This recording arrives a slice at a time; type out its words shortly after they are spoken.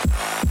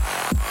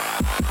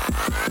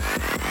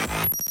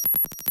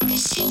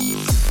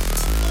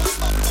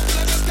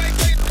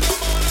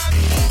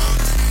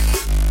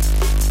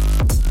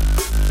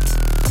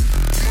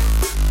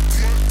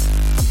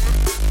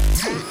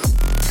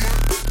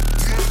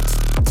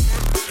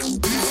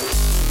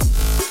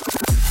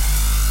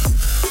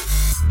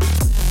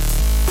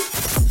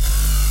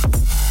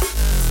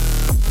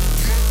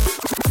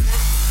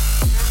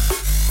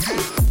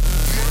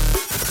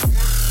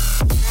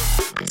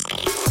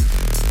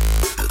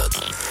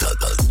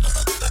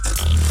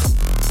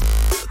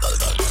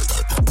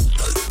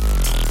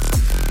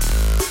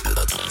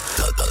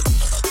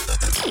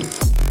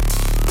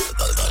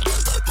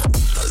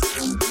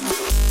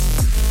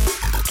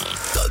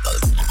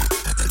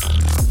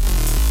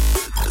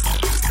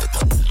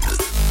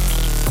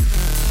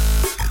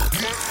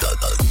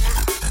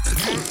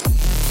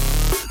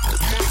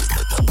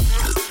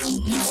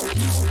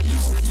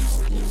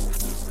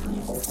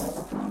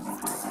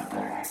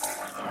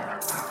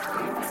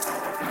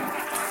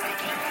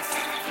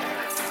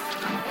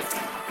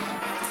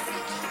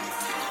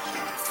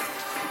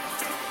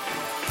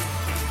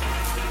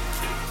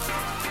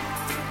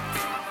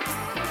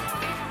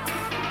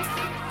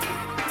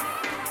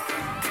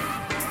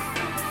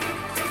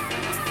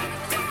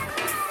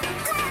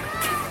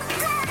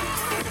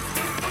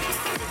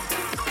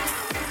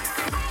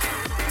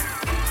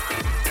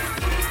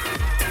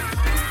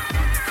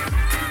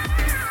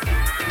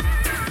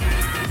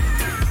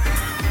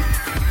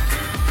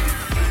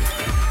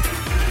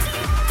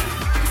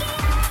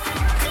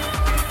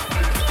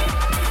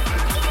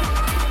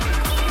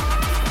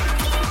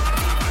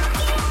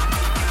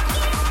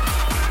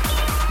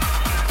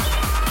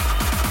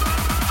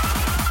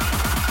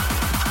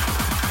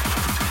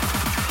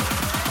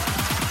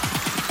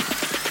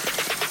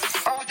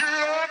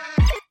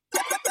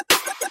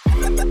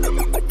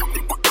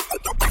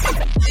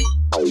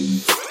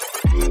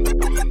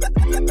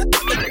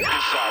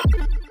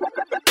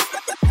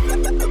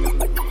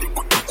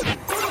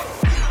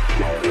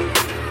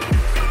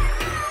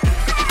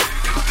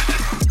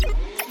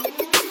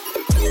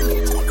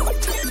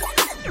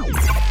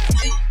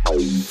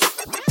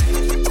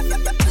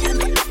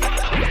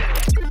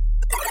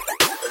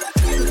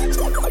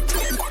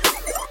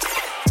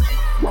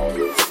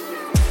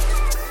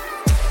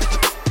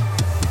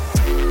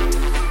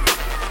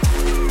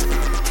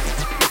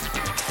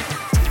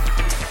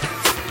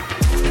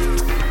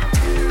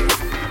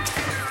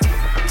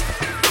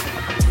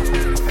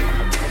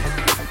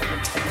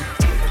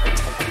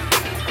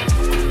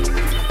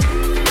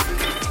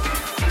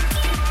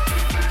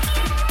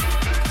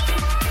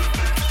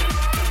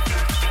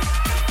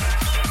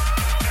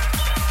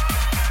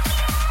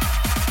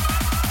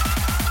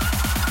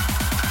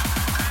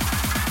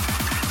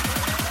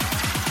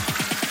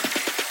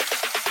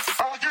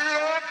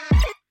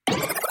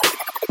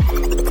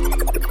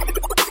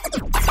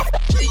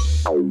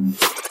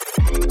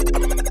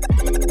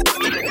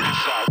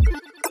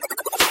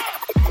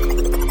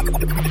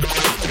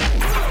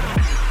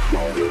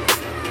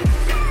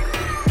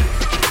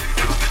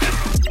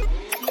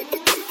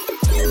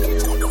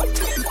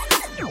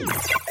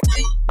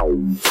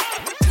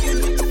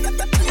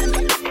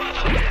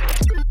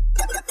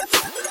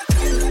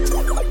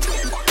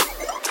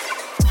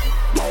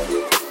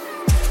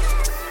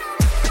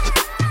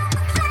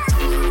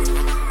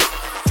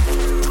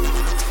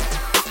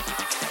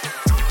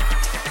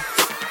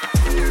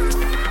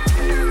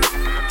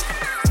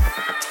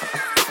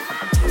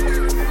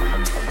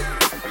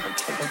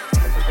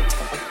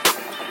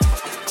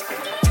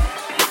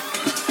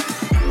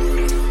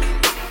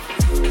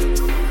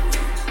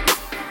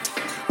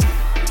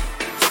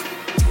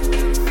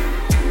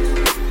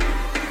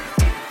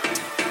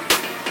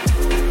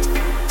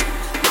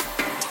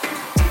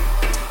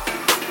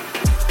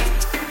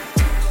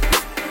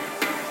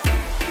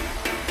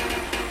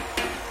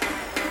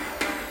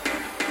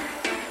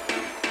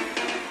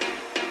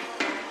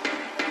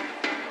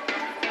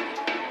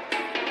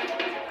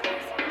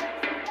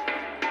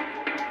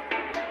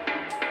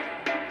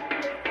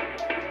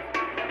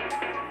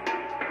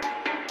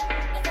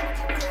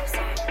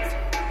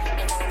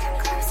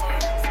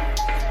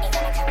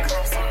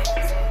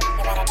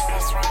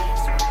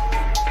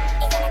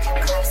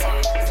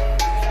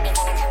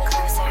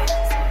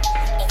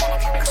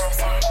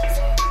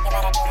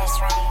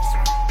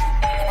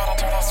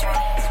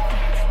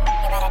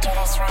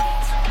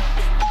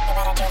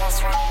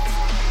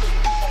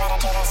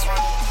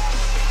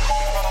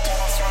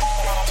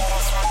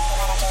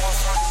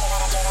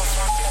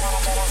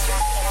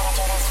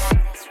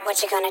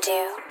What you gonna do?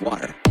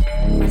 Water.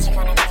 What you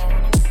gonna do?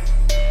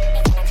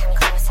 You gonna come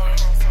closer?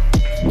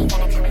 You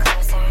gonna come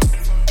closer?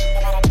 You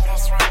better do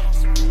this right.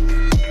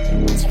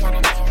 What you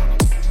gonna do?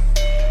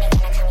 You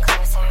gonna come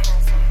closer?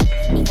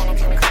 You gonna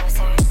come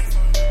closer?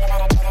 You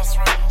better do this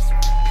right.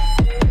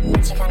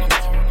 What you gonna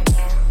do?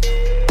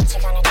 What you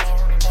gonna do?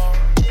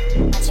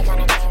 What you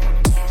gonna do?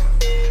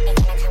 You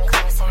gonna come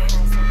closer?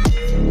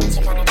 What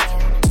you gonna do?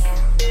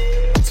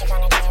 What you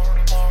gonna do?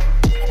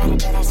 You better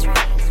do this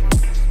right.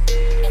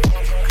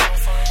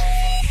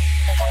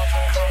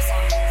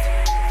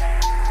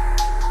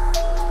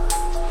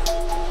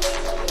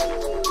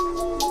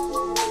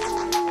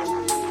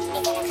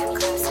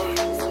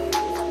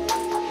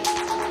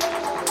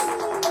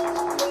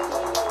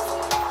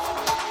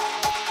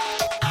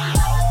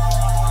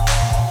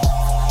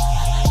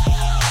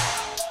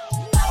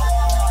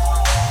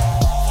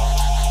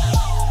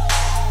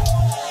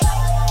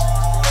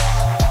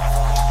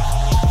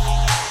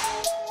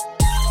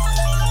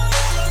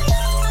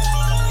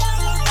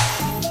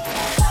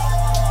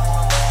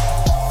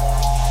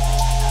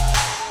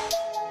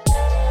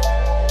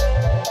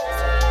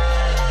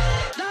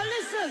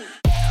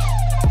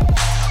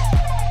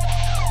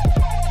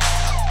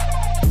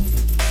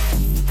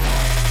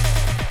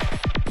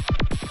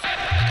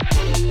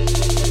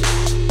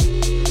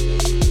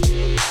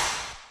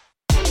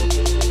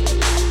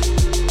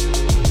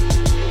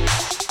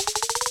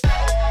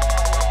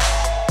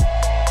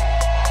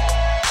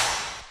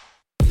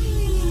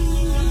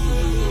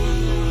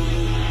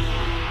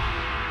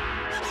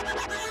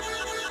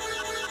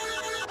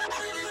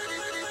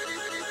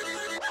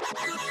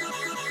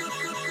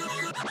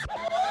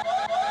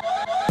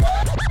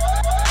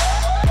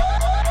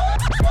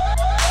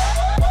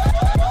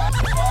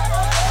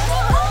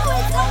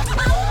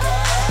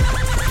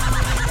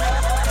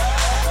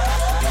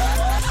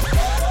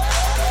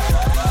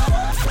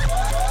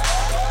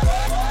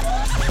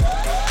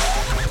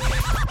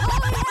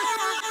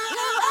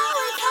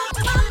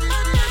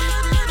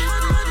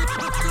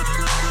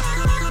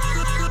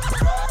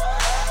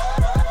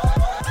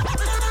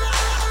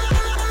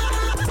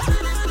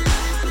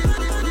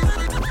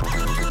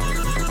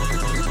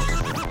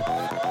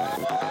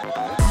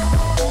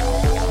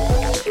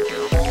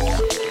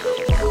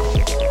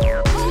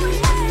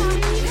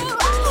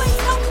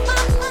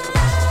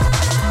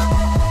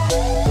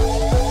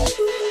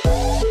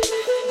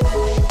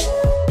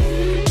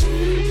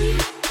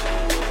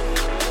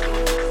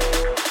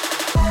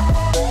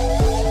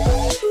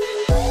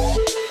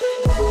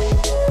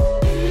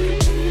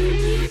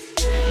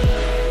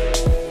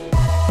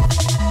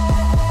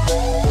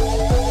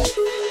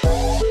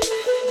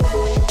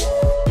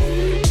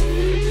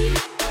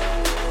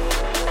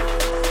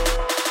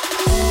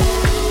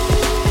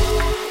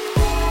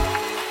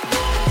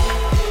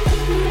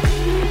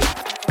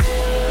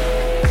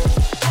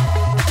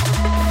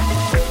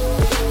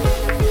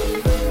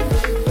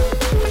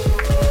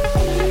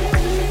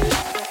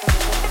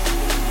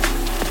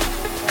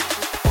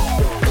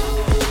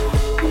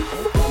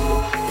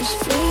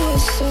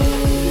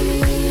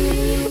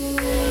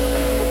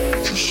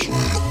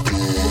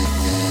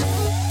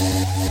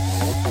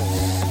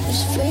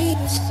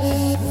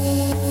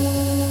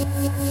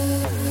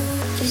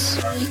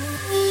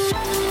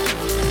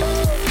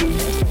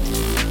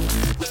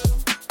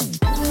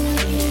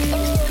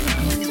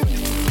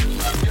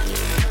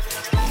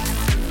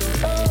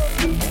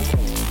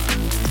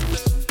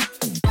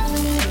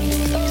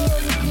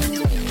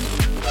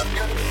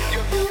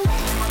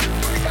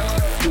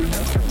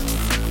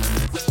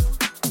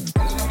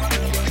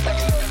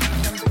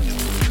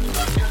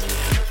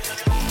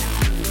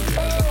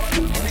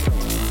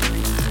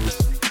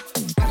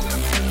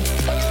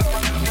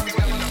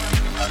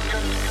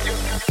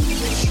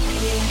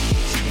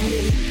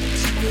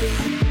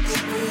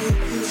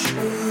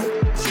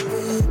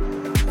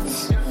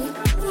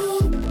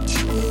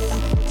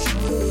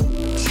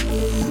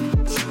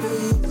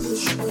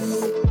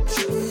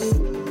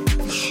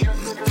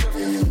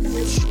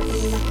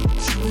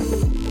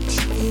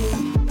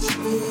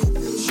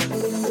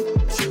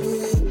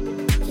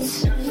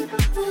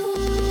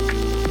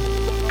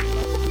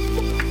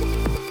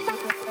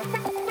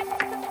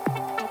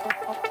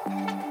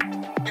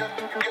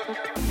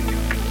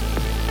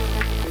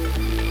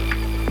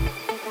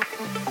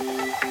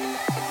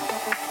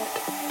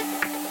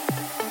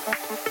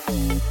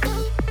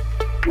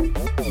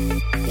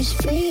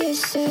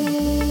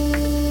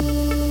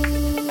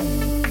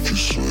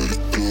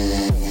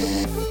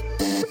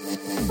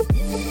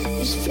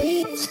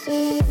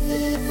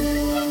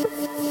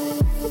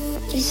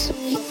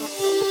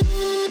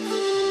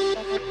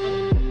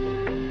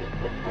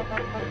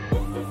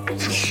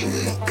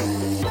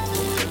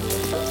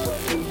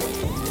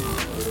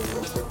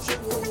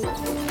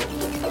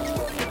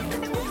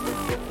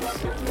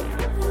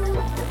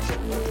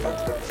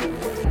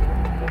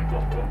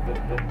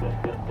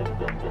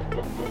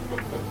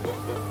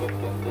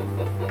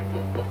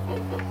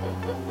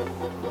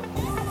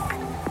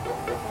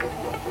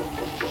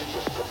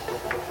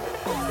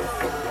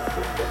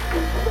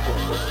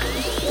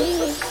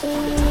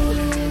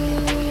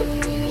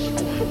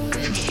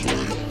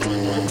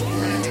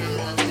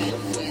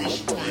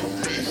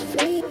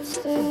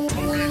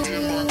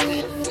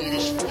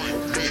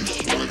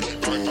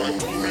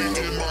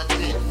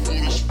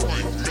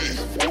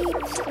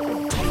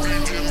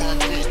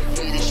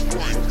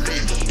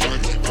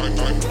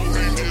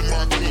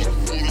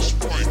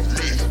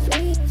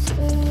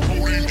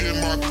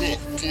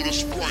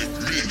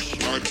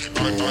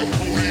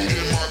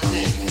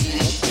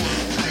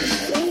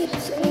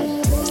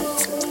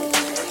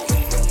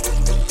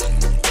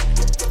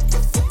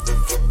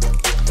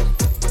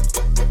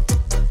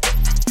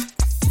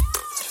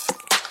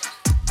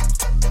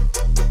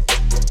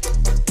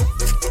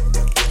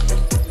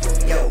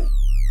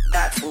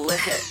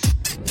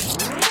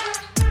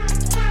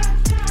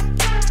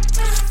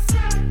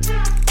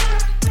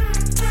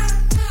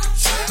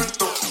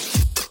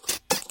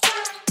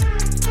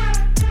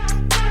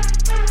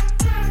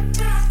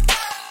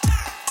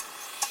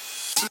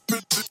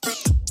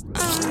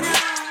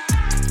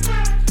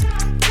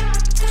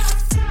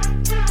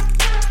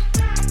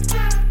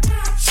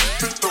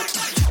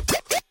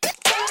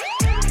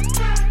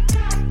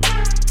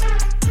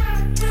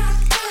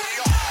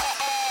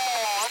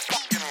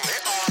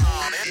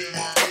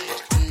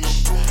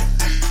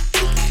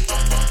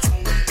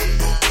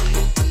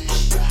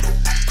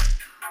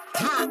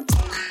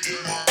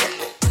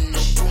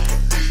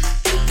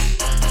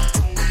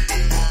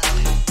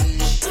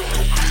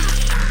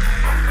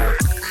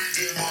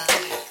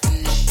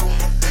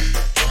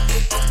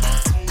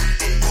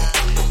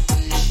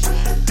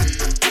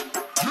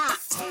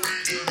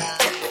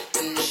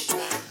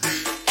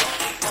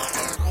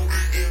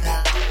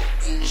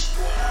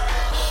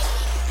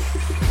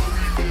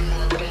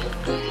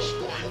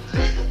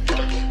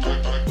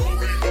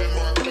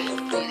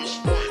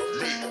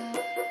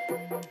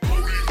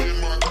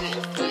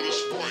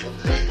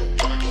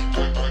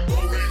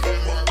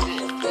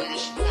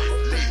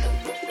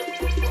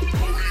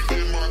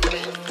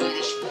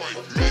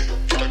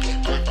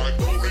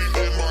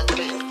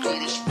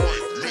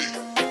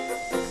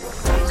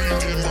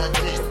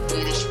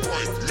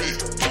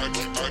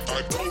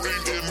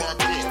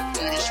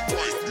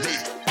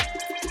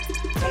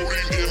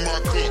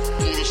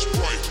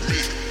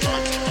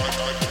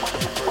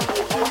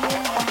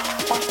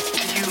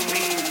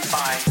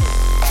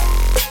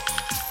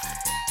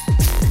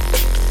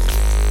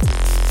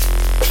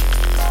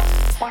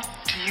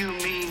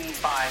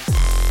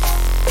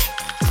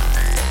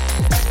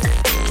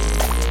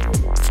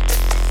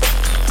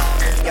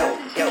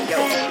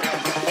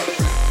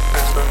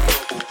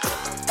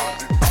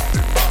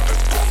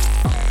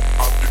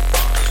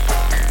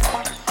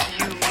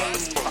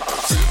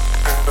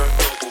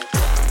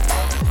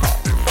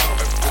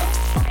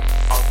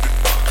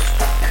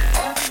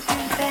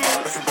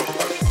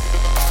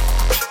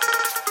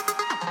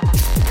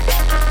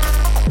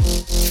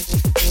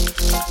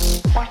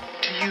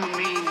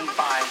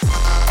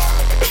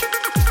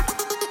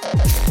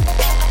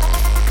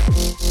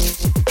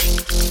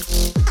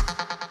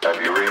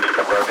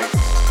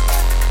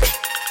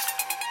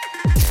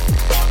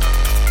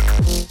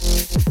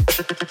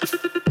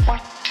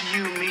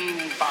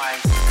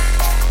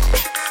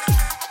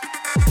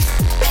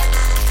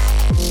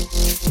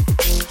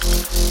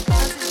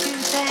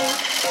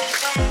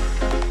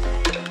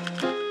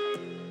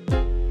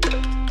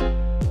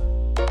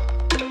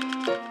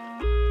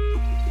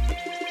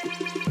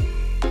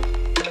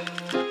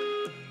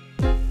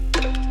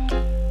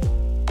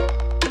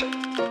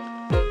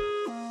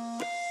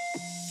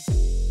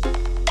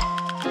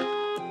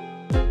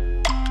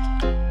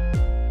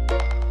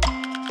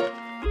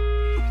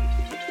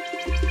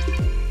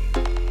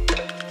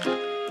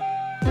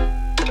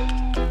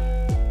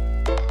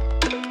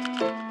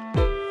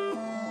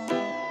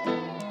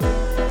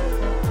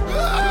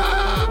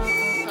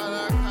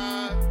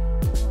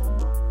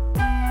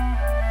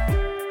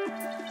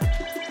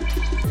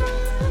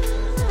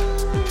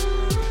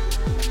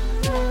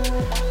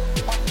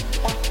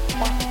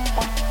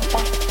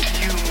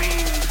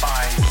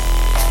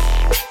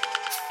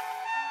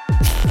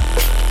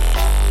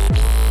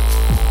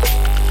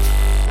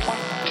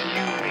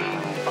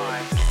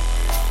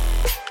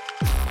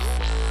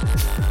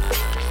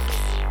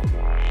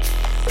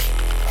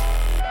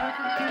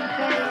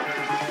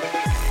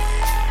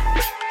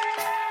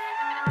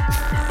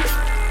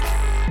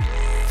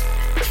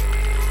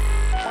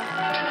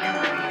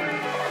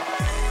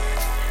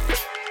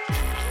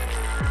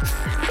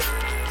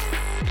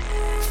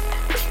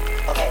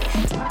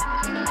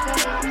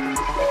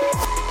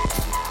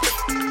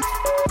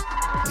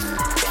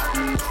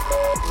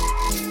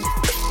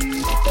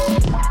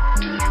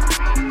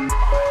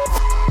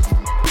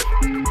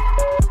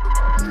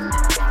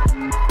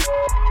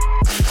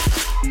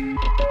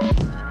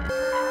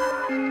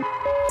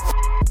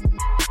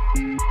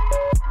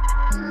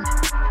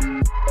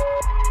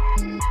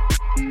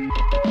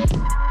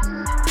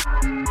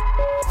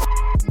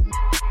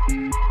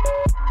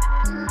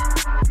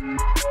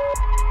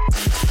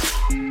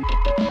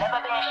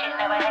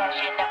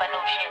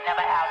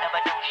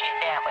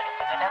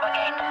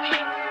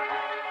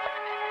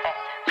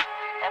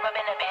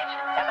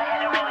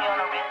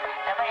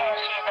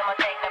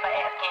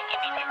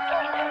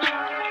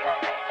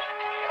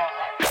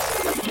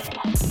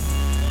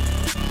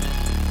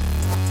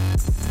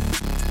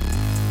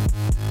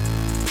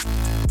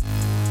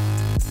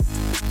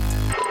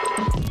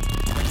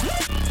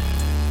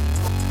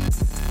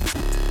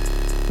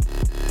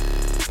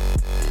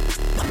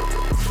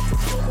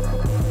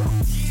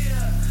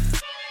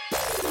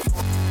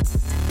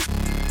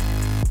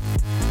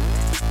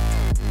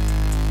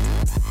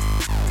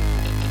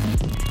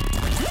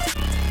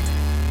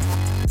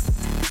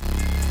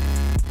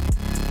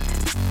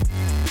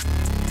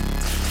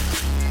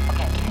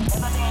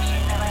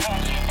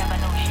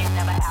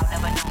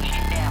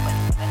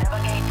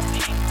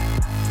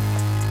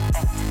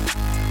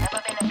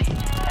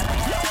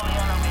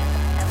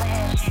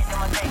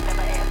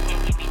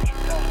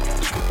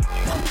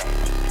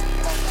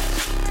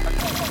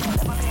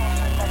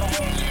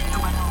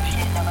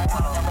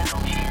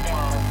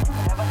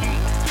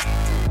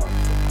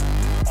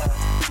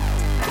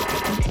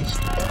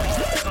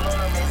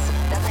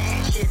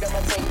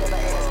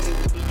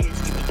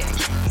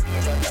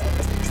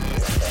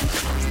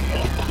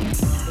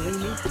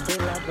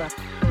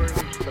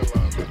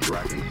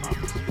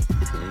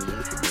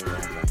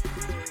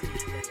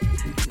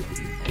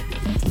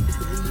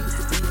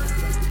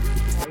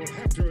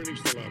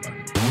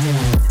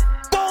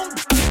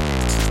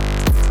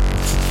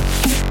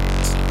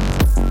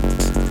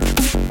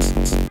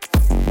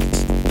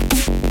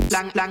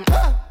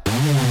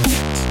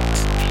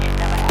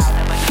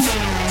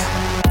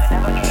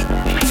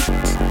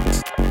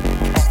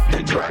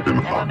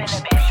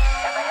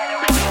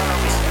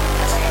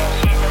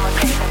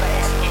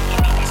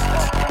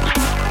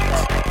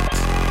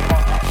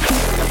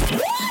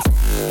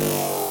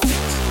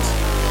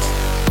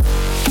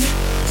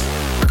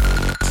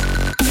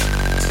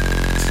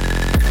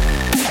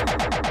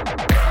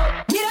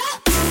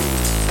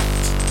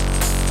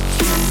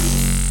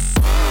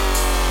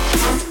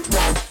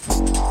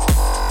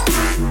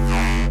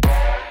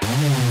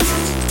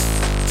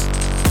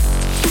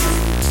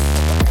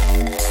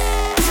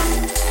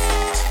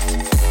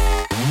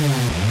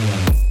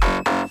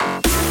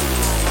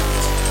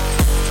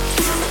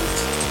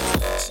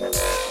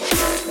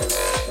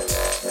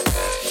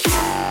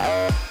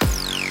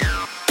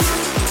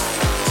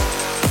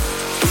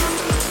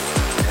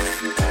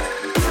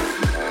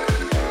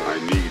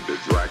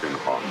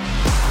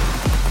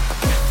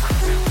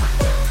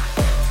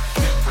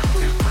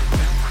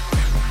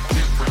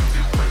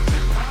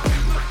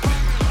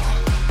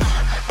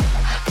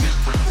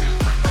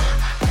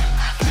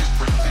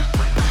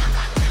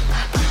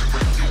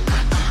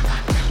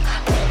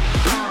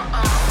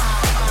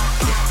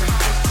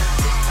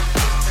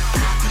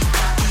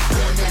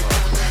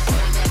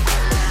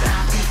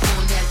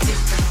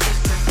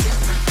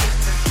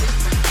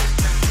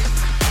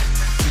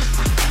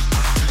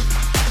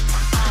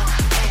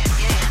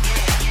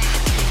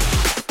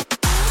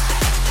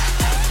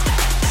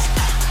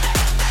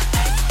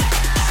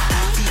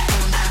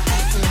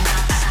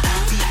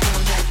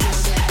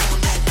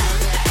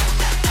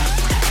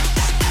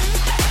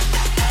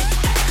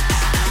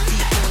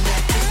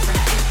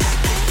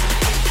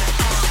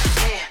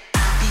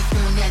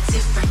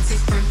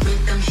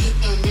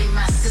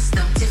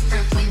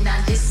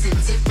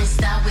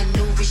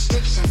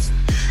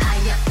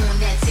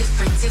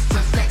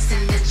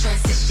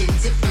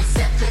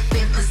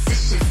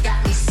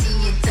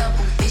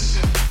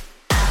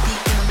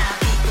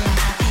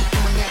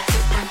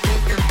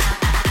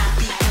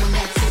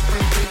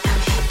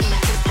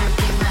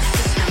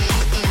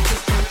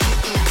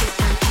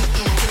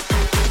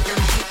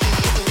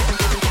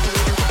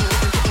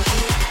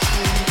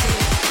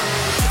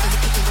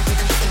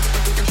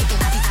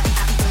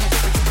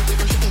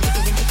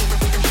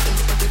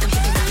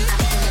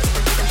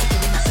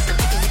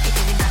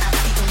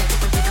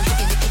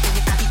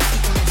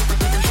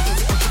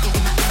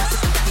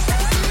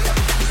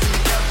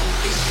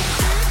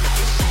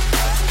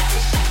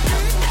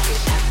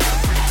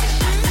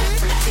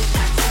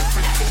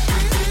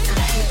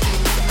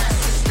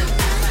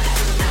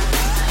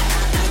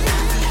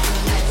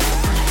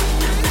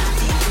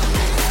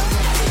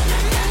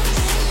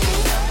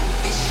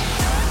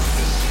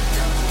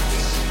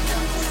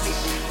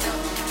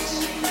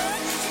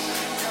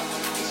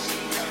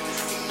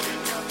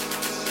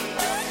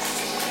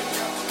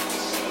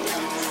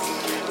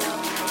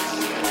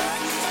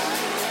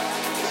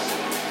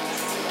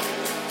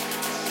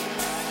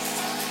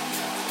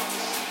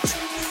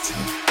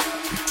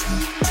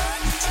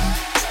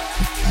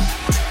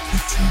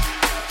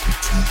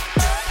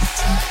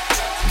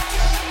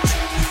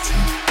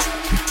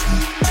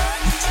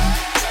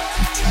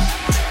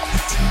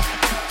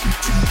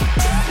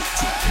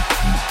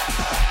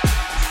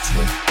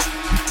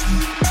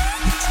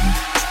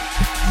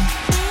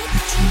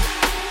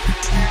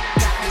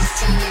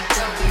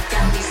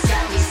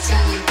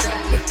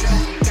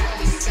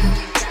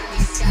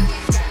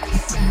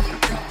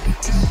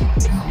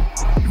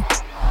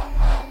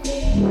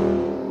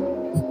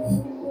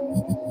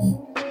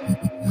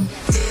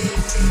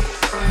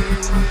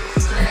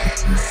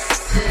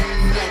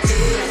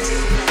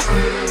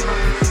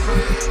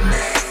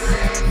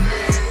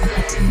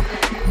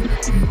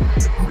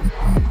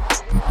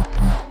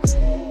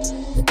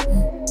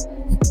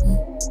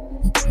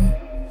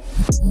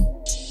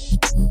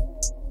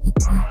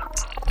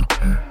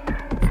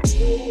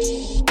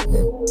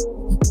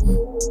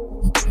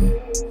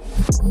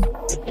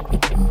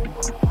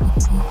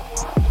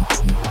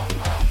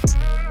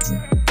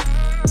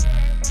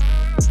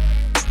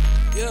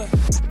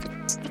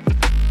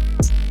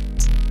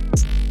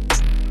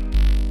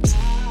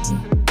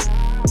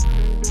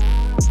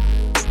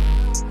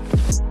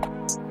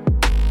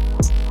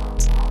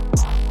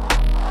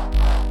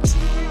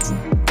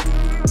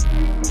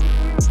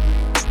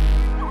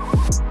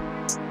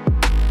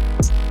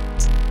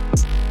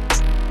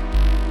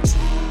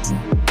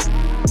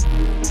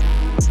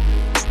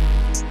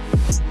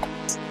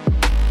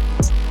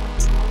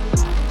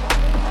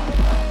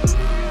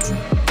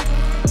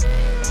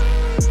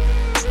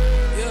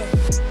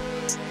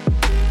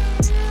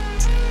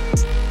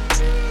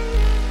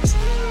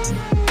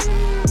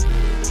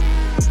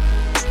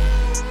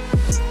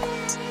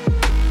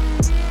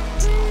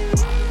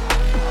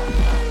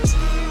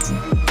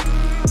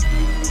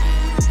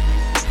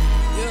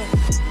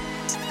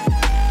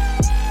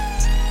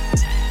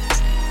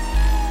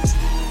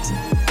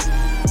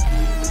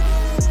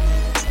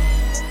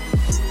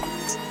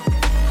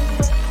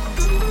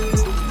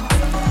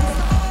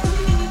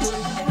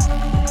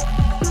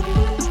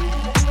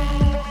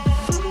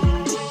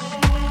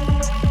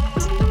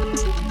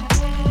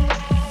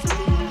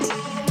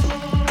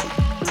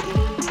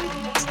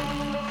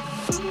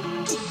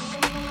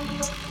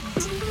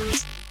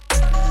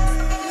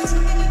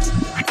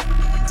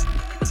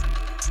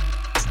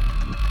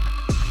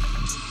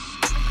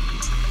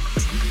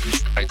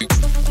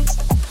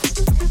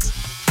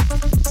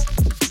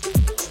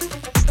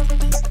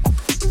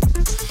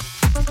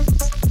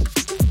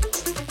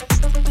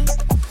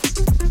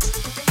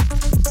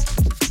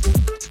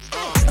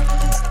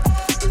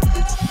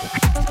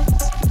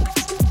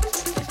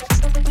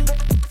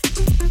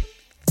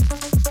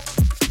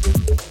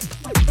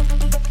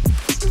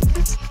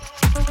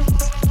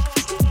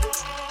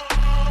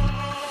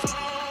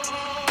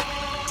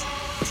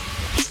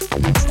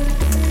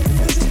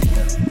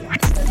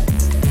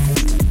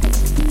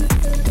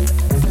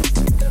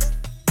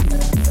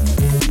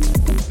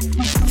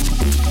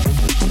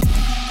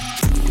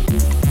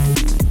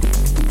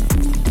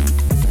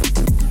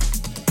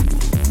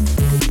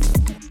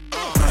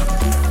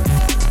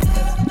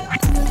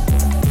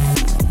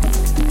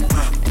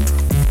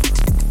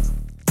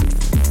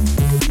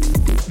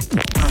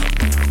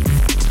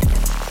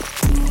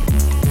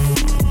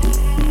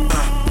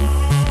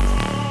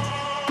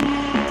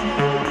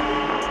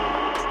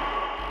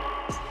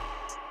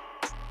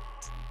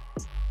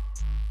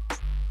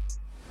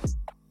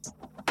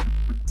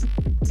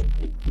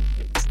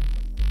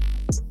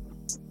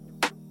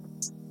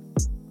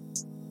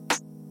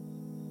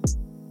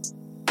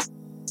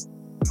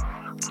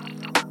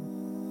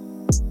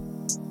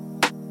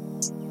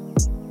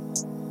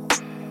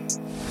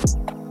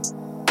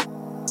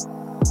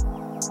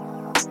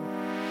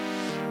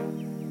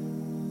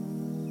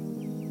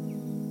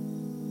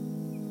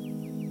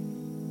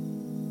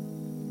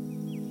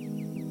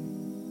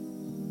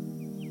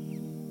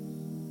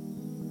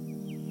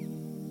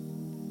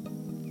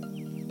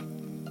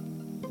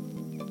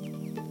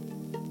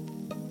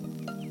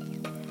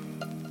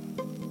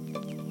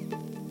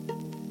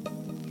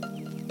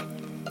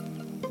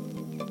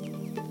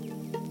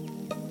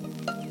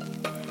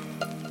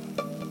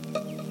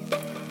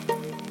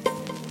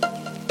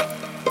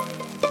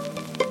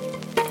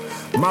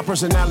 My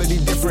personality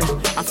different,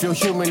 I feel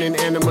human and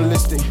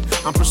animalistic.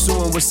 I'm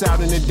pursuing what's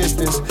out in the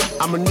distance.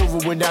 I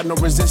maneuver without no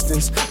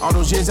resistance. All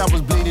those years I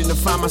was bleeding to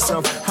find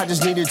myself. I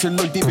just needed to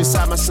look deep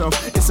inside myself.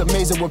 It's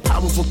amazing what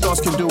powerful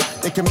thoughts can do.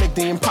 They can make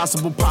the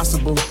impossible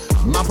possible.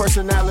 My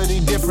personality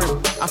different,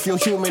 I feel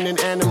human and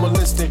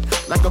animalistic.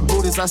 Like a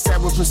Buddhist, I sat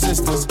with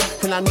persistence.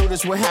 And I knew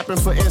this would happen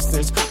for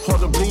instance. All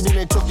the bleeding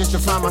it took just to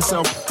find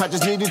myself. I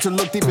just needed to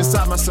look deep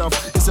inside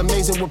myself. It's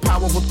amazing what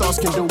powerful thoughts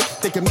can do.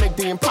 They can make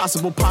the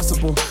impossible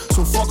possible.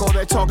 So fuck all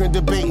that talking,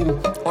 debating.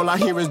 All I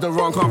hear is the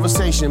wrong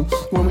conversation.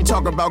 When we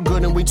talk about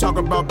good and we talk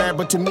about bad,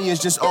 but to me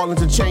it's just all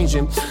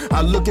interchanging.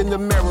 I look in the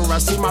mirror, I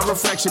see my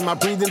reflection. My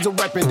breathing's a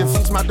weapon,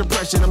 defeats my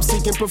depression. I'm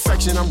seeking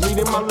perfection, I'm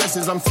reading my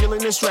lessons. I'm feeling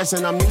the stress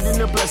and I'm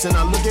needing a blessing.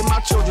 I look at my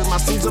children, my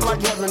seeds are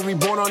like heaven.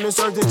 Reborn on this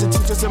earth to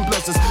teach us and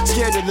bless us.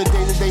 Scared of the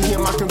day that they hear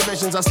my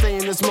confessions. I stay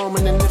in this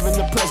moment and live in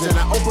the present.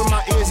 I open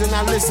my ears and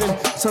I listen.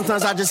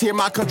 Sometimes I just hear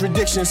my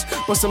contradictions.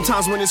 But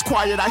sometimes when it's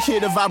quiet, I hear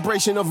the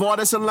vibration of all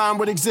that's aligned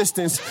with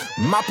existence.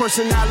 My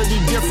personality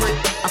different,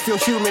 I feel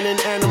human and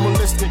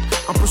animalistic.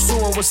 I'm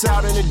pursuing what's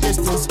out in the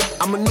distance.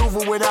 I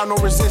maneuver without no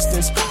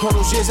resistance. All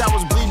those years I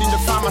was bleeding to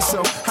find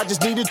myself. I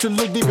just needed to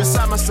look deep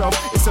inside myself.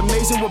 It's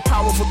amazing what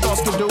powerful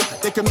thoughts can do.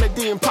 They can make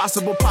the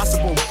impossible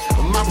possible.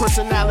 My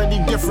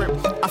personality different,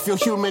 I feel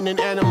human and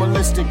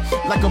animalistic.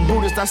 Like a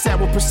Buddhist, I sat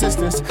with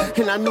persistence.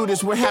 And I knew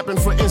this would happen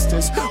for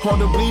instance. All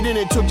the bleeding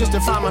it took just to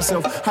find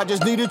myself. I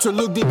just needed to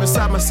look deep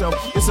inside myself.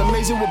 It's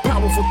amazing what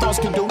powerful thoughts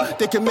can do.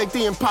 They can make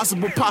the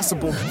impossible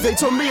possible. They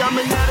told me I'm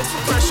an addict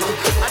for pressure.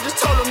 I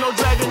just told them no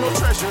dragon, no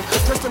treasure.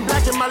 Dressed in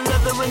black in my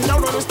leather and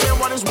don't understand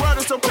why this world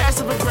is so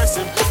passive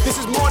aggressive. This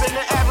is more than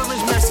an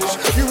average message.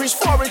 You reach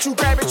for it, you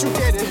grab it, you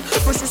get it.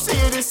 First you see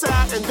it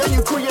inside, and then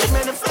you create,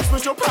 manifest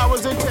what your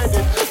powers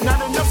intended.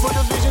 Not enough for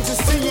the vision to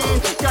see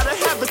it. Gotta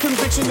have the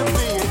conviction to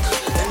be it.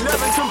 And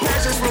love and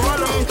compassion for all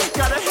of me.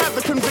 Gotta have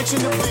the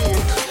conviction to be it.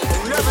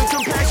 And love and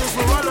compassion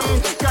for all of me.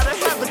 Gotta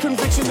have the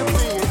conviction to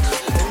be it.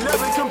 And love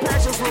and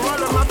compassion for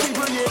all of my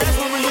people. Yeah, that's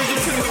what religion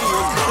to me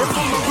is. If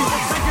all the people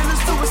thinking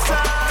it's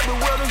suicide, the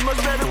world is much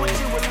better with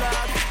you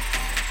alive.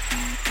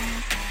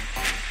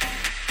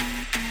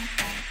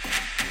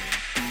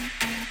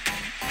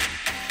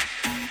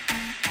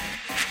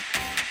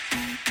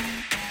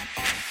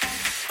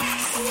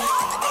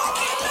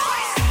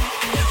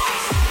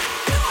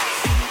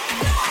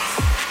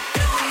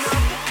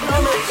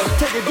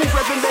 Take a deep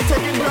breath and then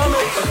take it numb.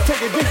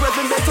 Take a deep breath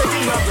and then take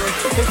it numb.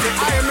 They say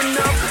I am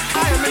enough,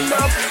 I am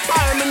enough,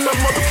 I am enough,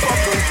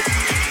 motherfucker.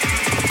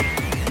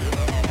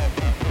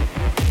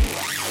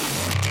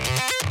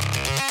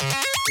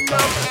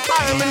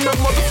 I am enough,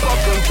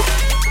 motherfucker.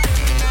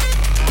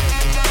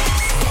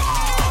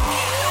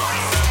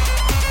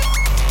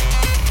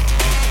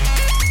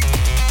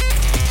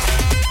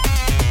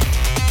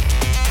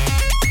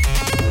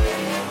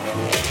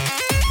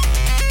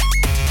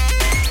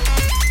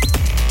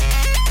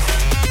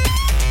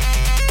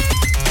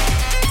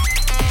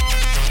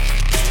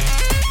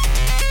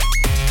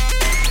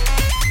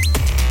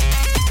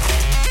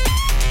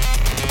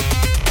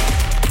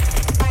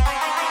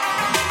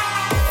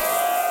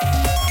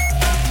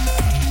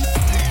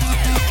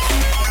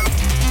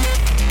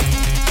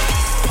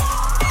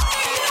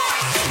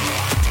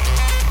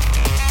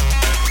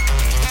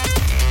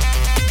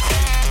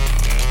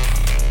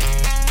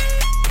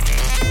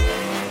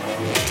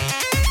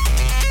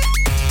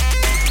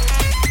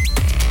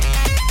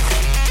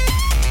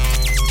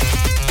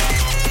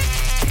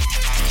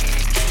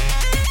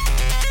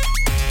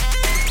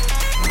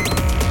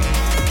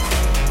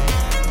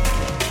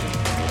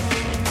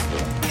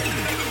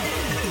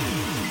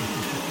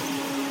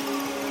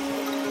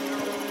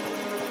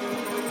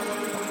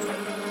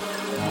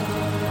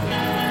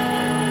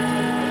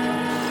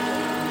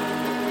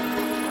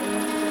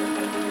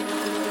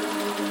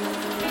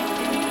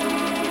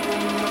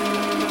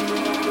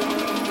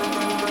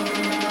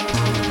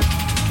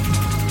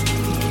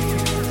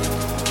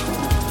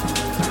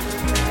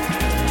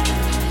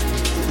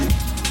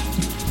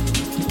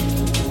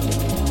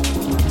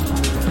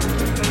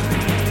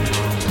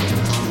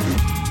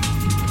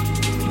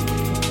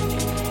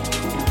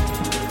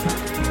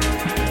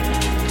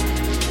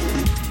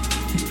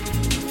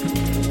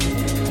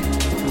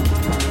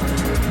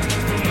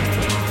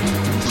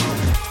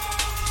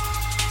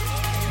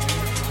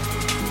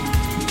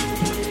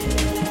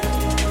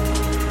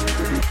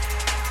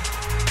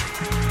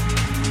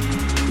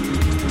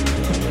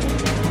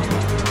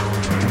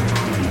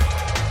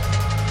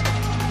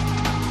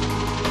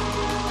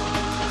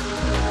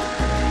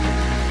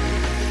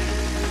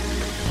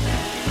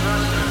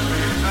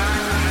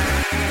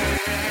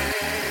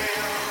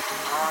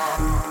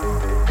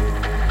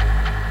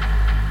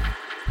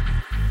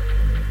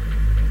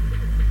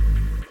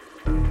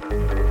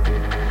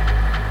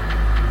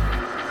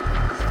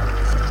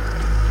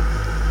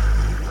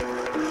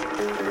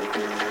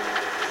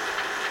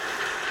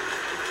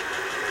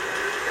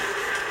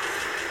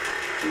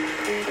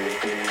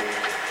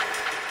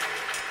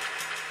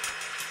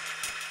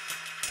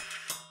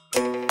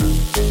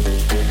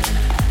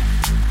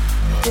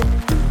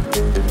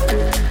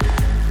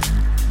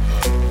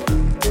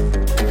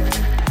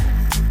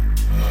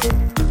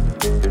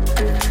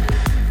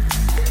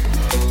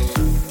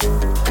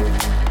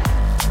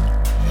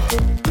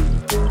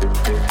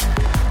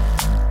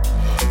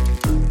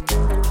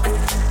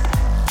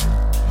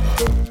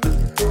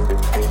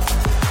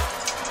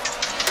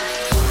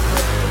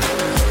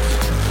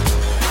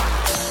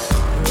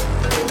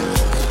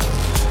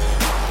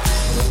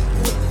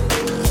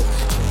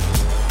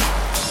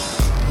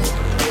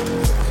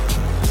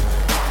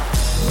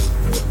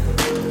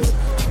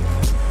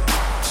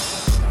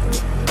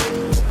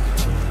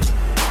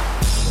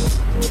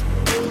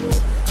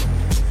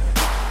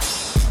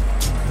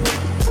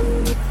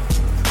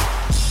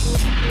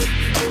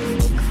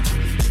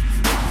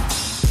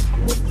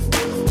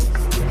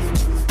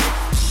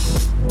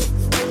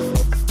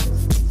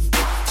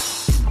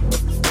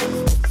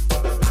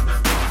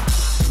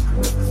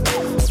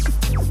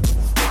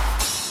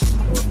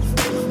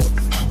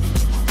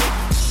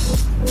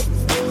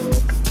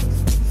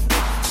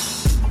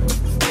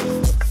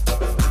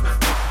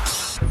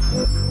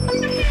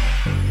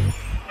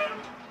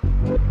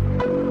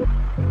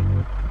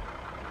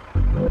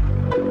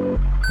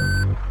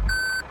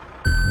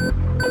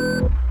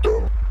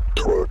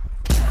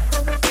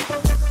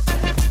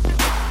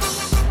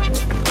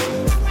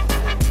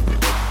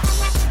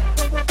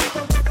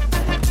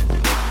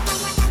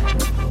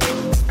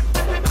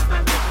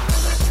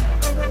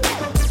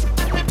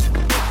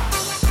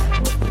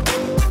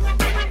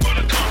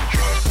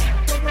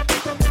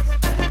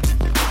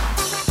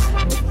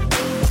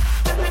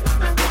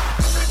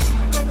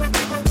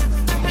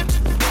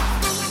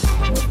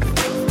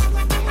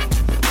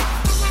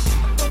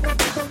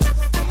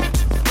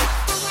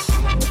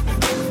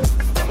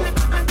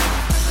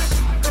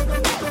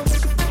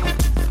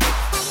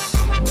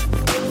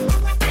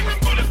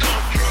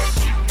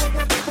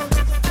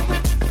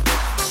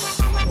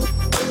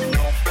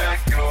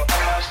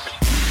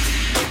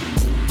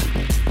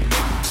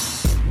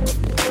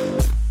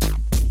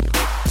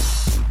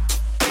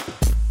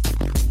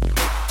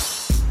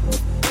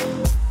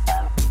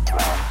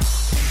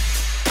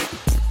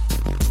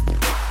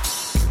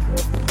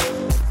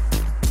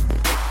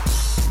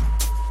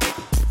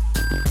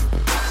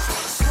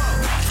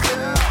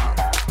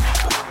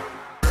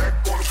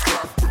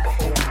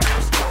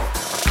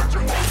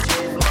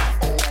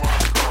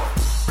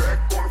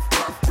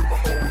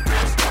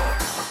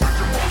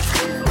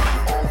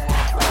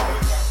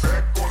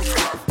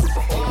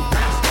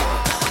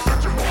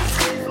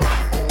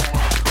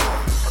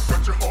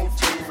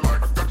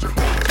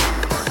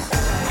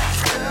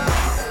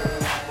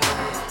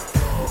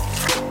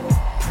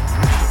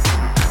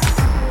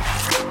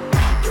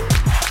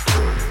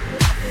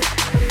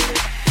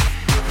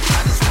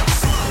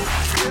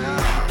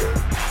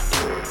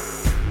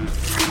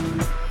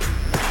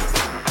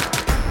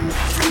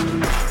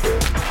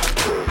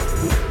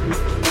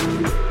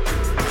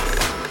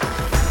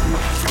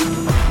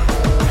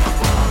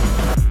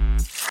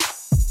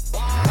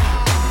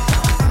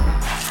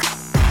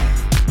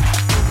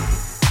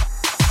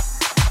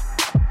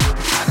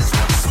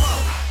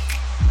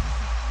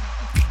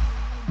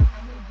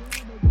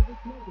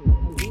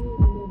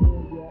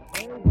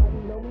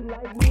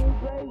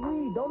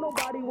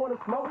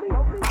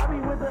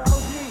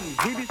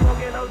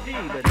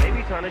 but they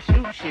be trying to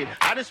shoot shit.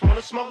 I just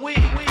wanna smoke weed.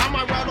 I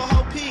might roll a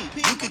whole P.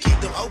 You could keep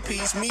them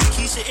OPs. Me,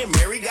 Keisha, and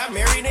Mary got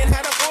married and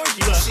had an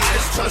orgy. Shit, I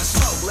just wanna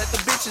smoke. Let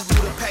the bitches do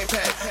the pay.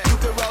 You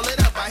can roll it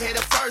up. I hit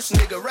it first,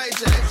 nigga. Ray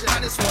J. I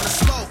just wanna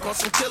smoke on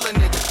some killer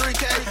nigga.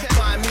 3K.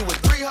 Find me with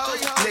 3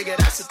 hoes, nigga.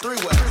 That's a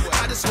 3-way.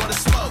 I just wanna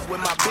smoke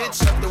with my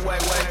bitch up the way.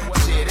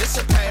 Shit, it's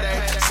a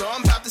payday, so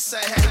I'm about to say,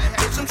 hey,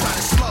 bitch, I'm trying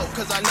to smoke,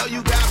 cause I know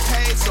you got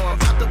paid, so I'm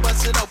about to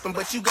bust it open,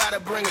 but you gotta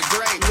bring a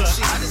grade.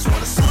 Shit, I just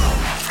wanna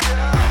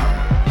smoke.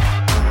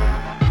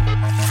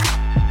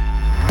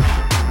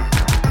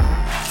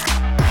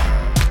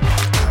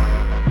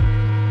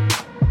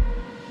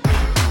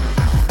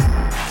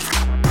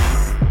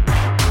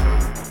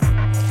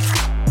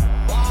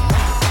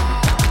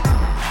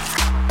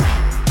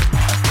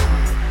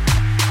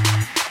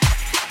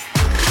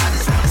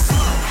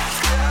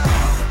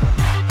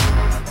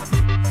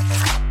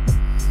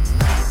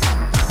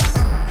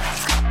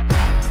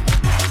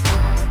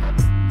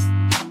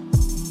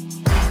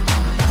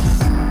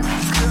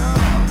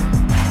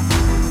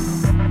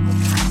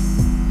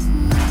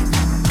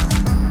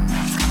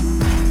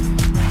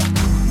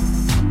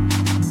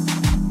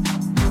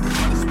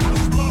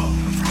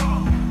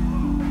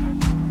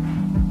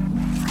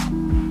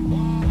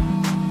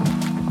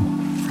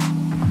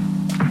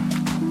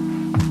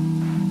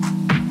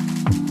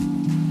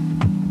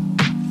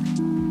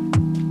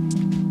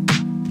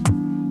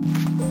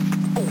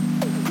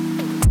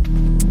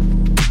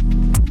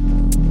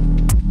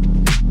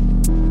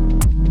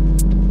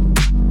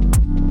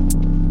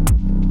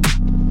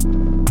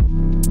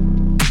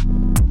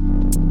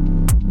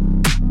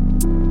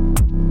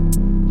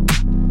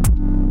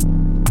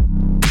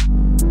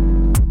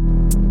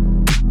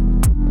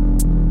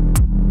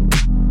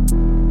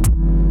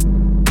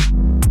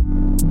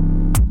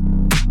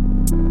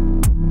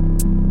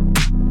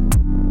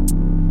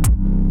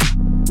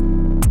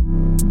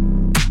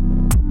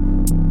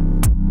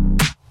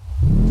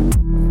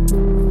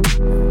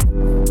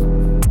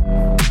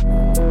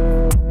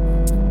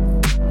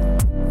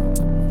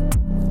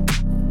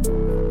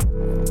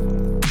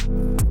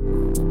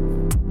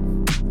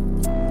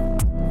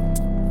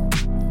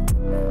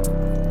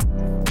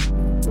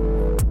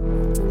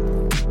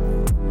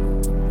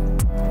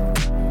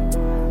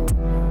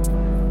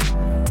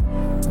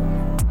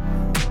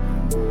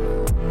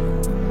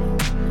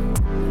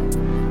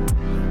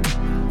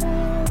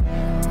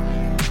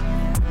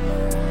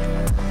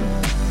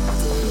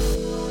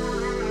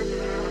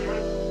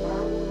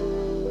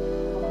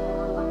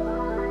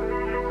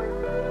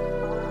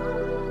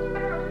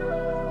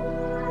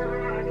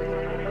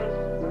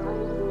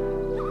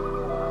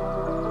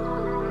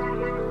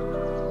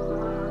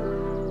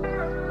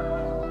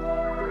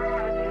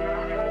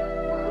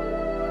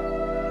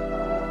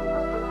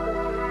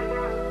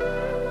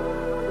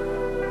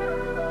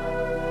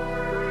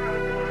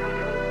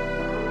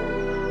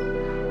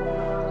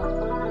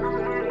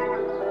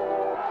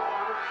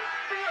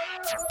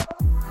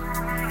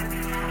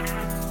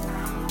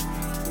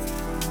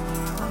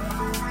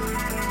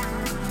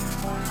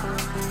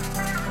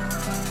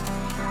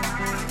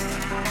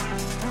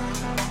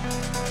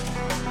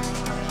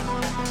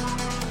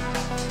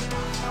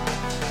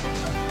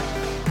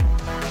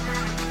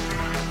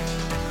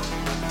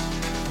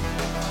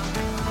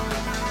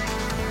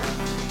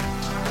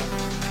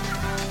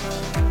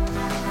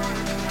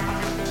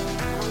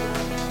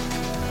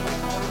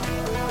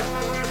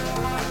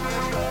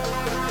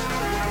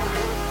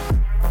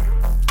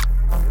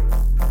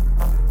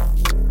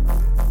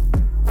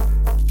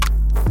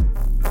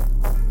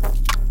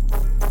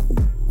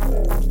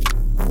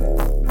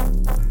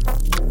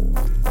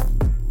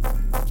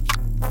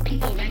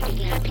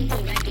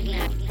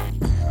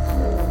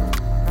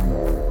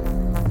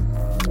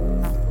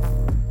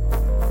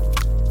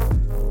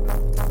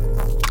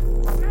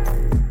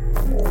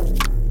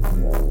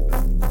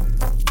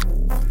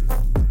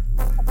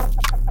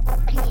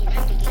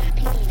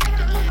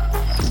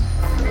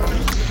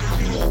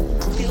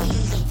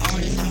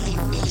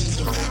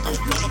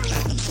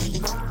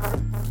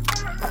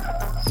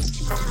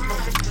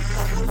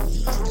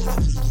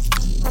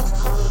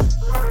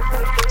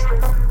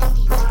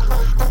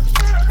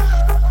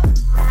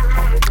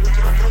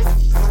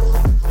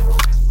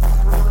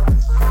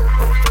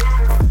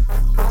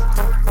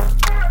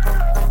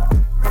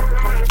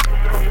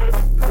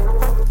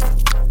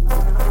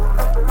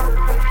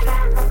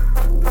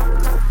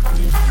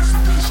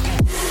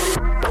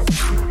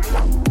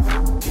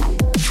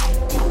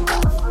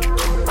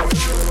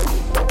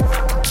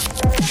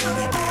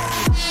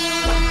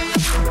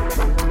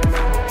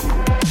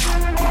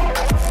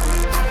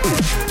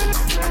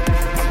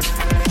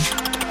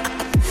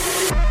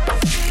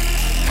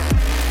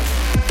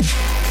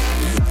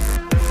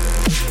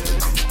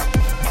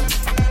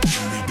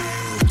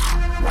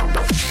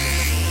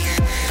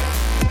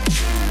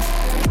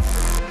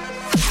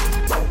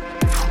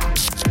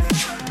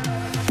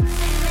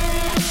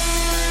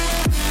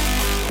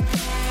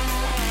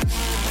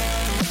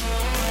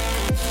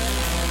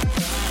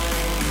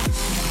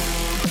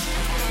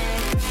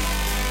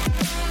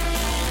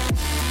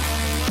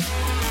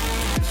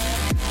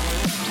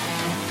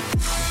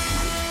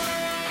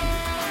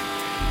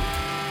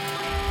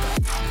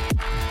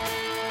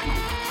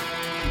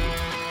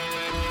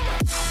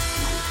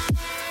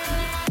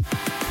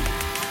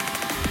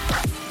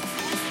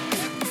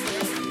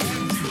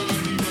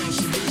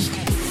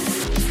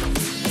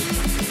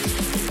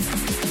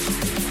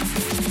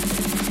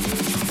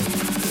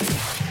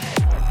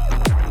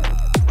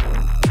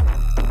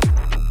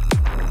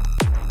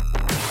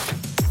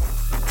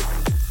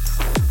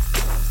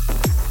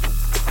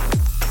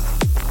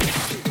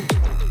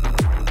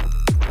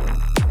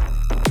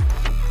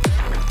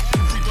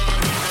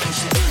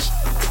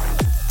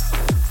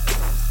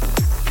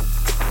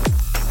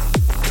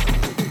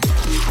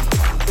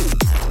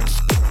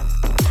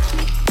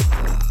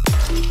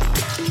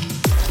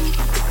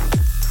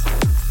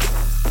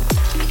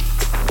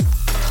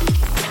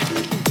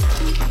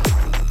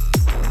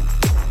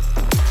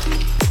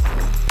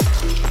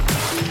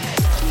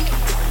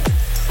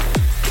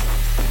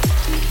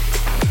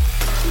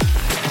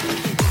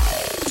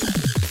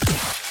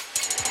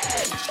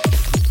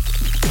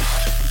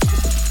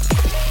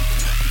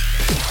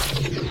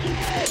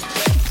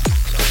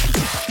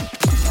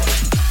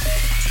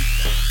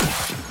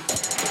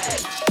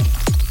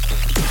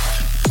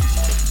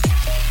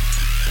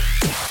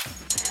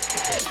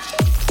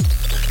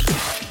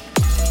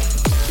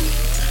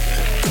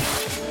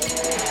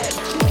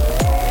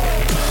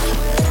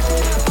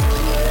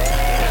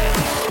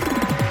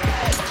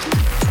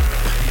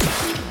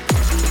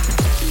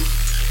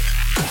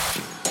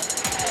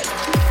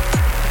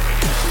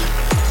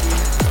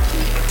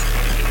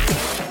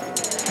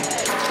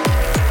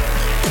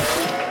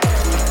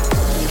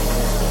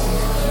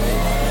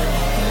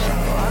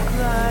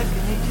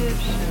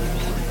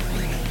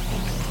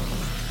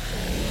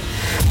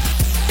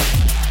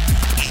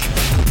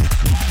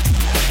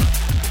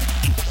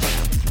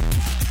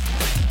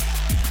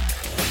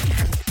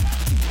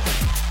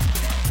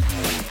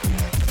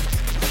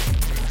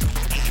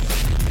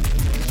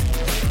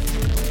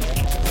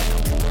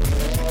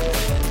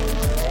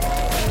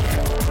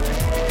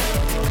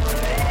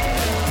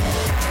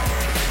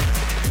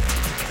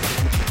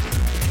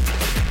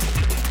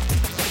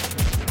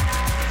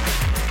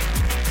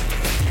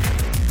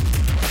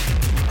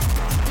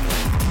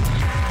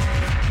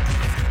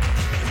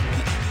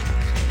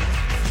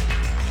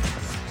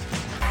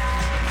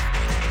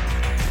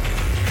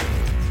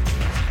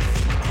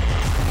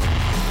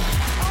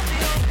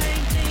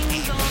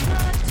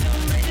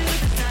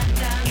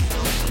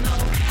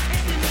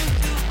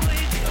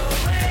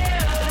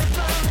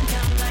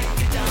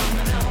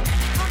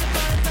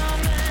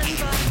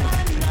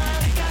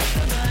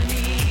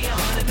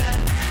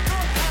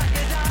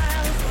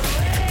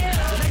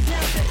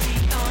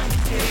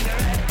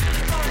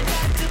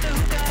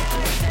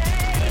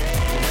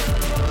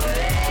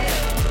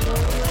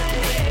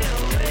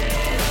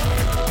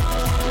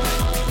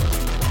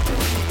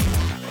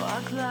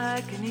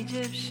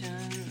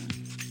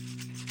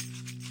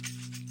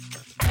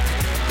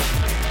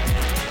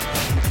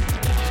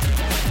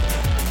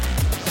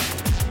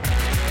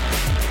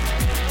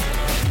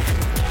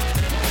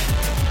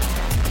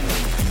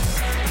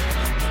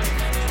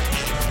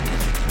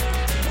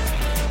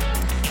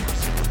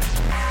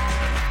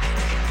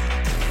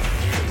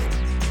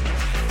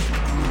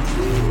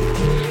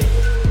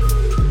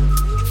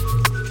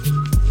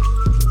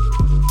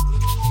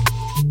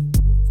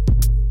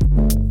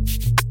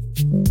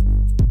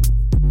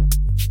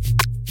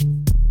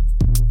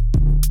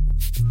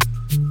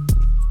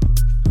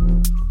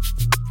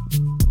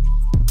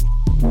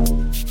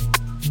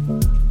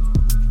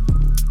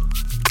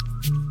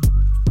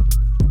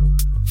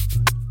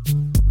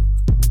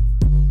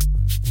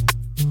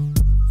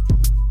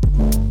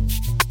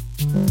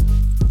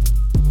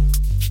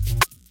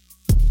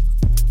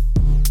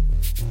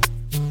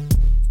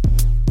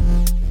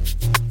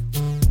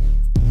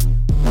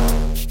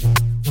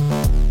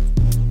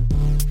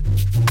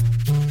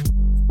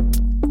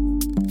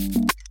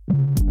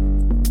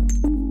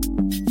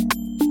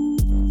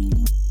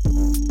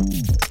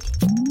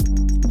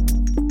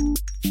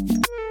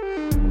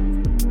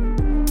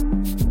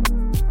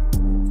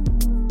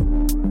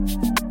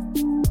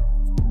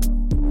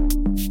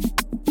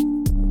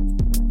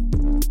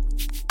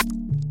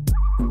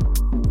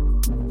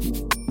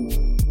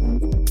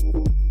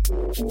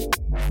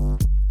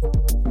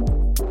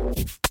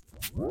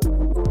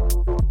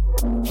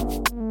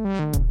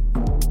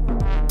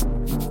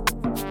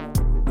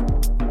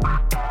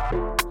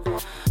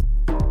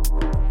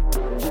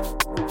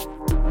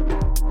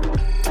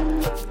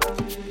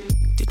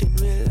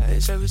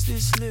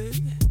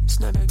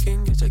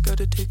 guess I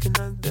gotta take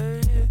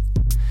another hit.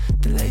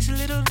 The light's a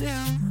little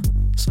dim,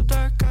 so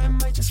dark I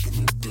might just get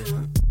you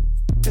dim.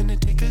 Then I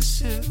take a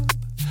sip,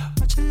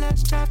 watch the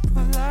last drop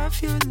roll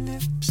off your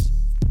lips.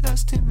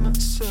 Lost in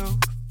myself,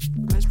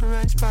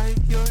 mesmerized by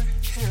your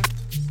hair.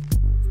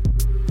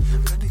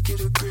 Gotta get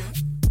a grip,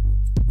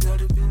 not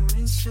have been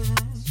missing.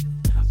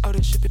 All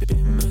this shit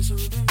been messing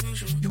with the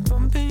vision. You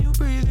pumping, you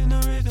breathing the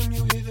rhythm,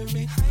 you either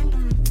behind or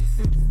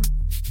hidden.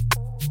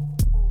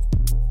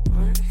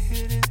 Or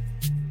hidden.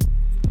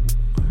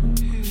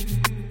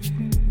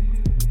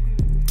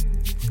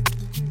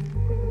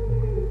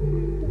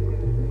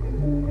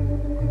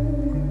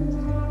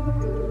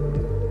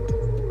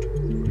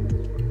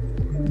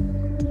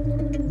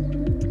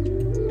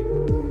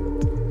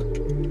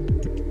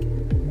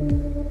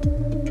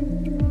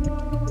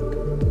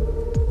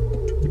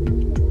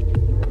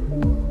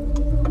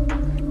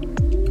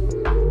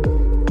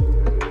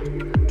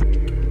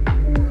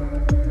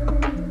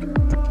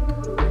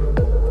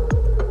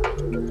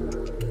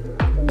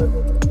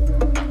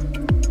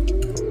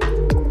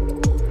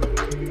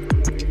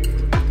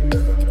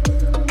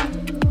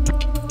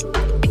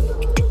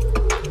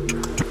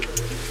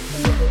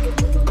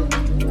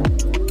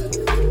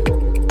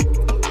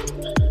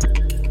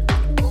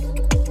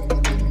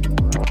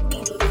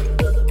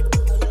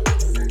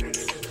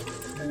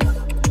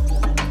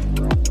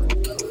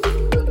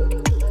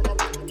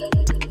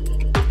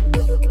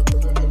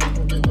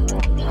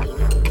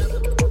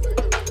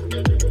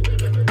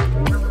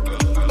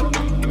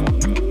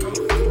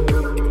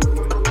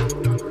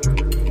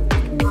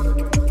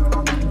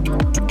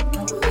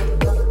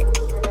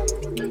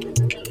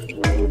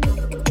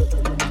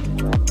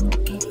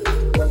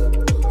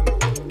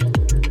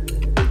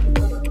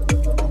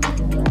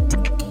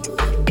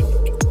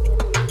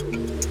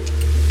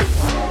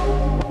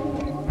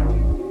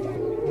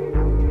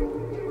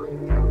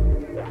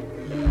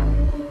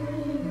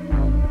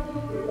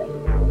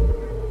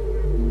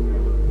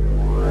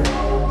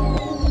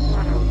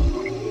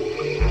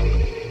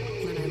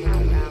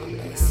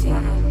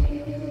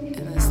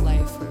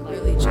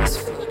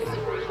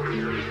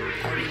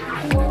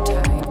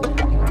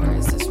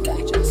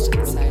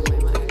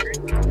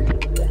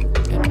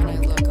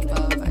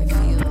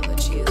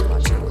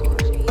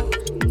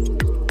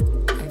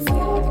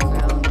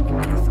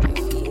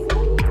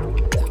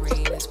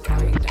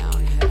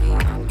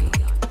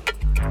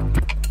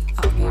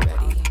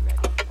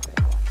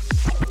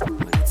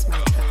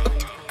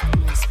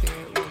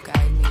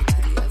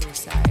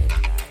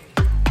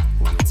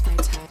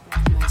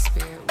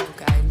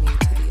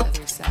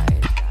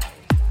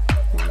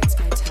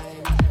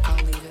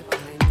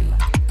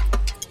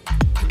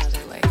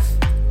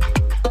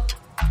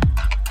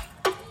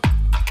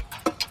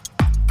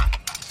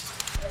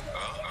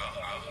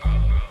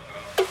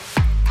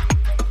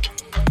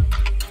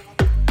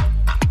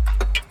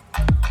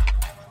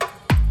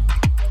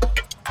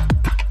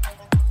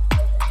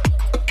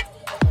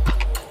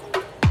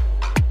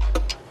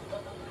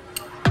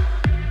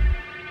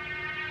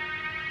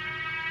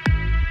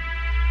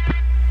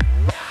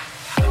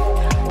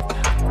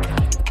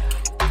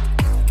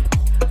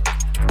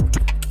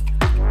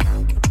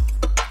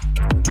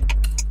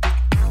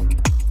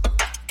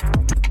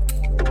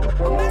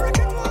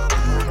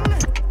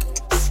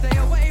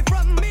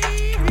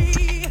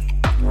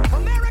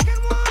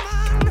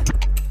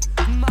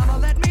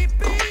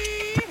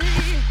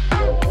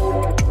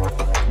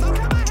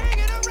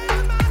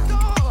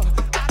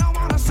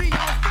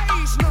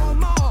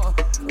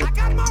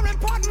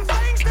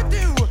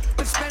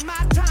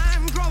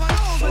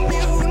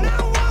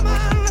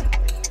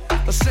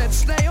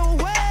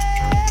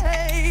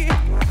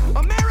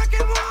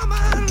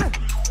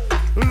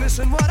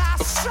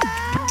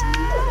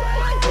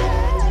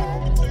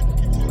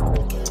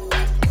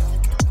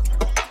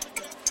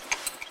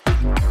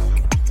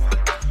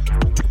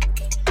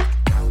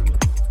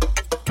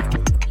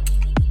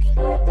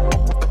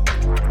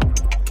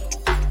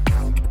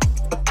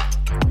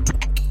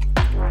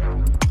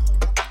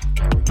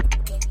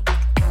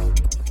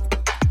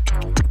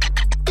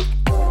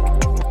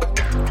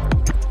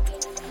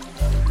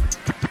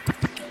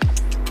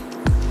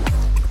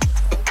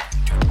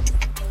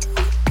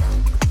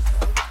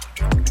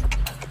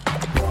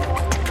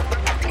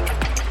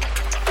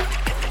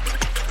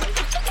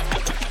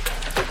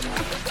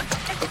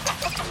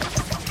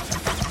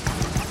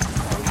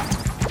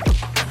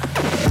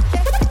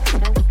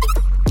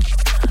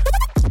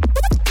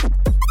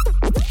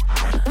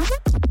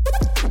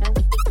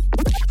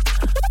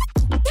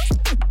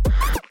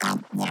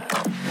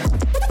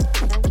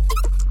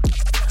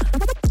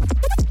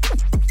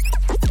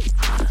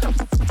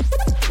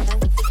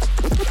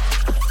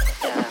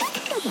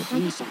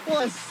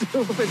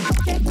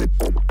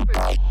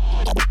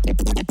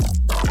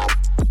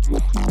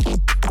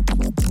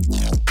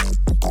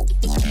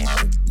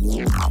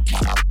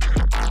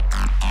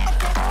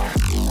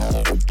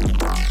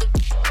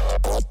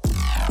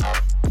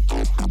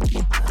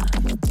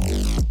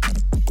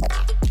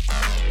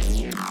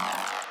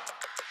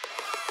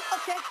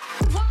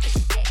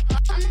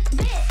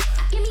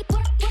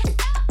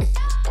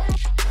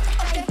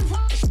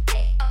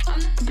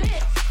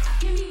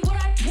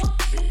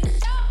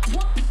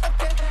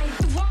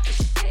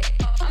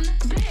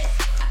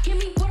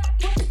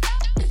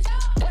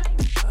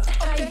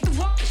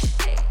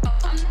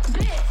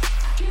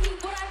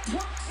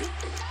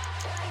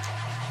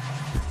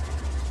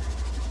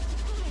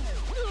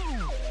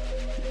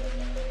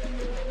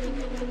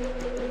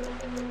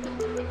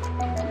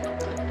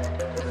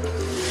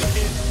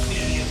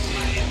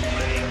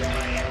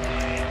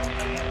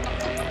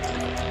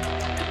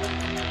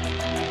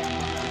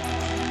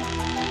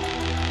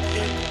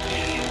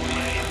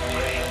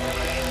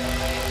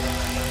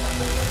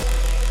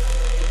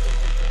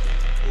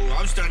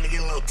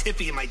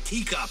 tippy in my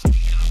teacup.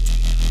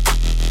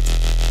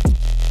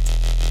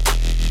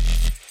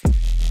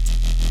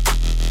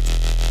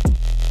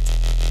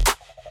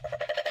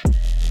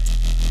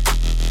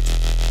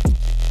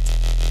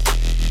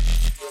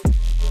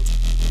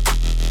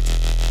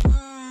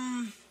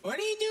 What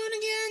are you doing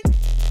again?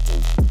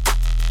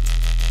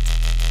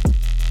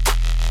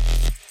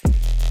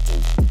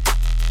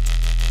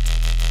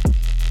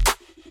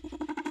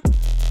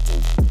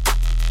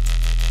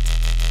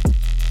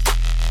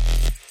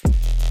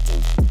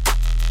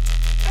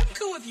 I'm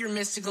cool with your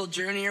mystical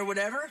journey or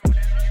whatever.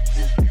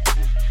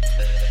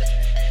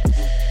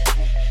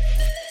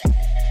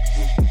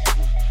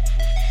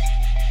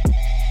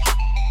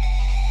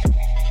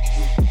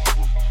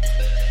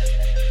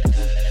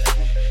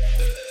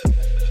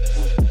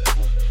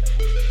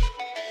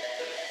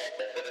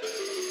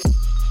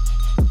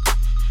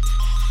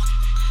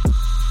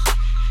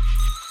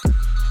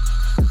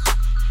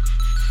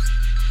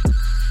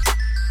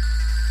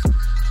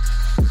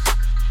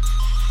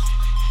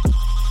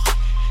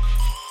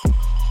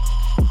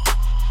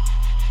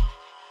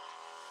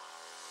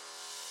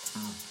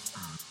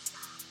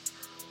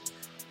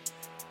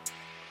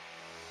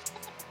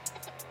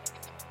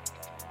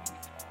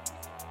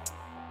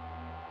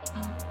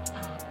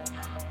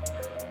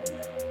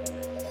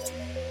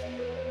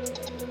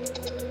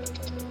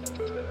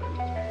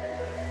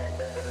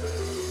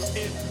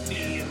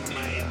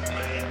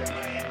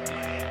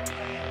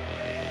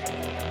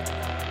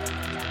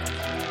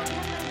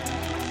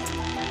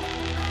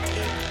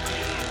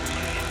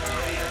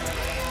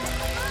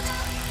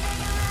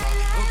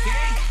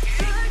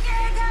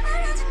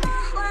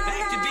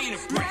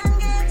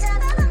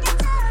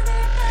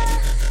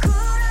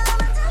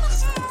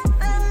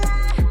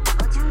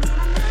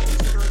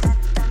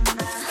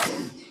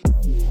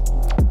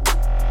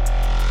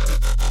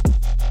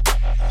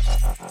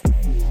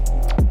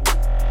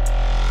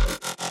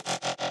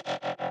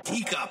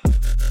 Teacup.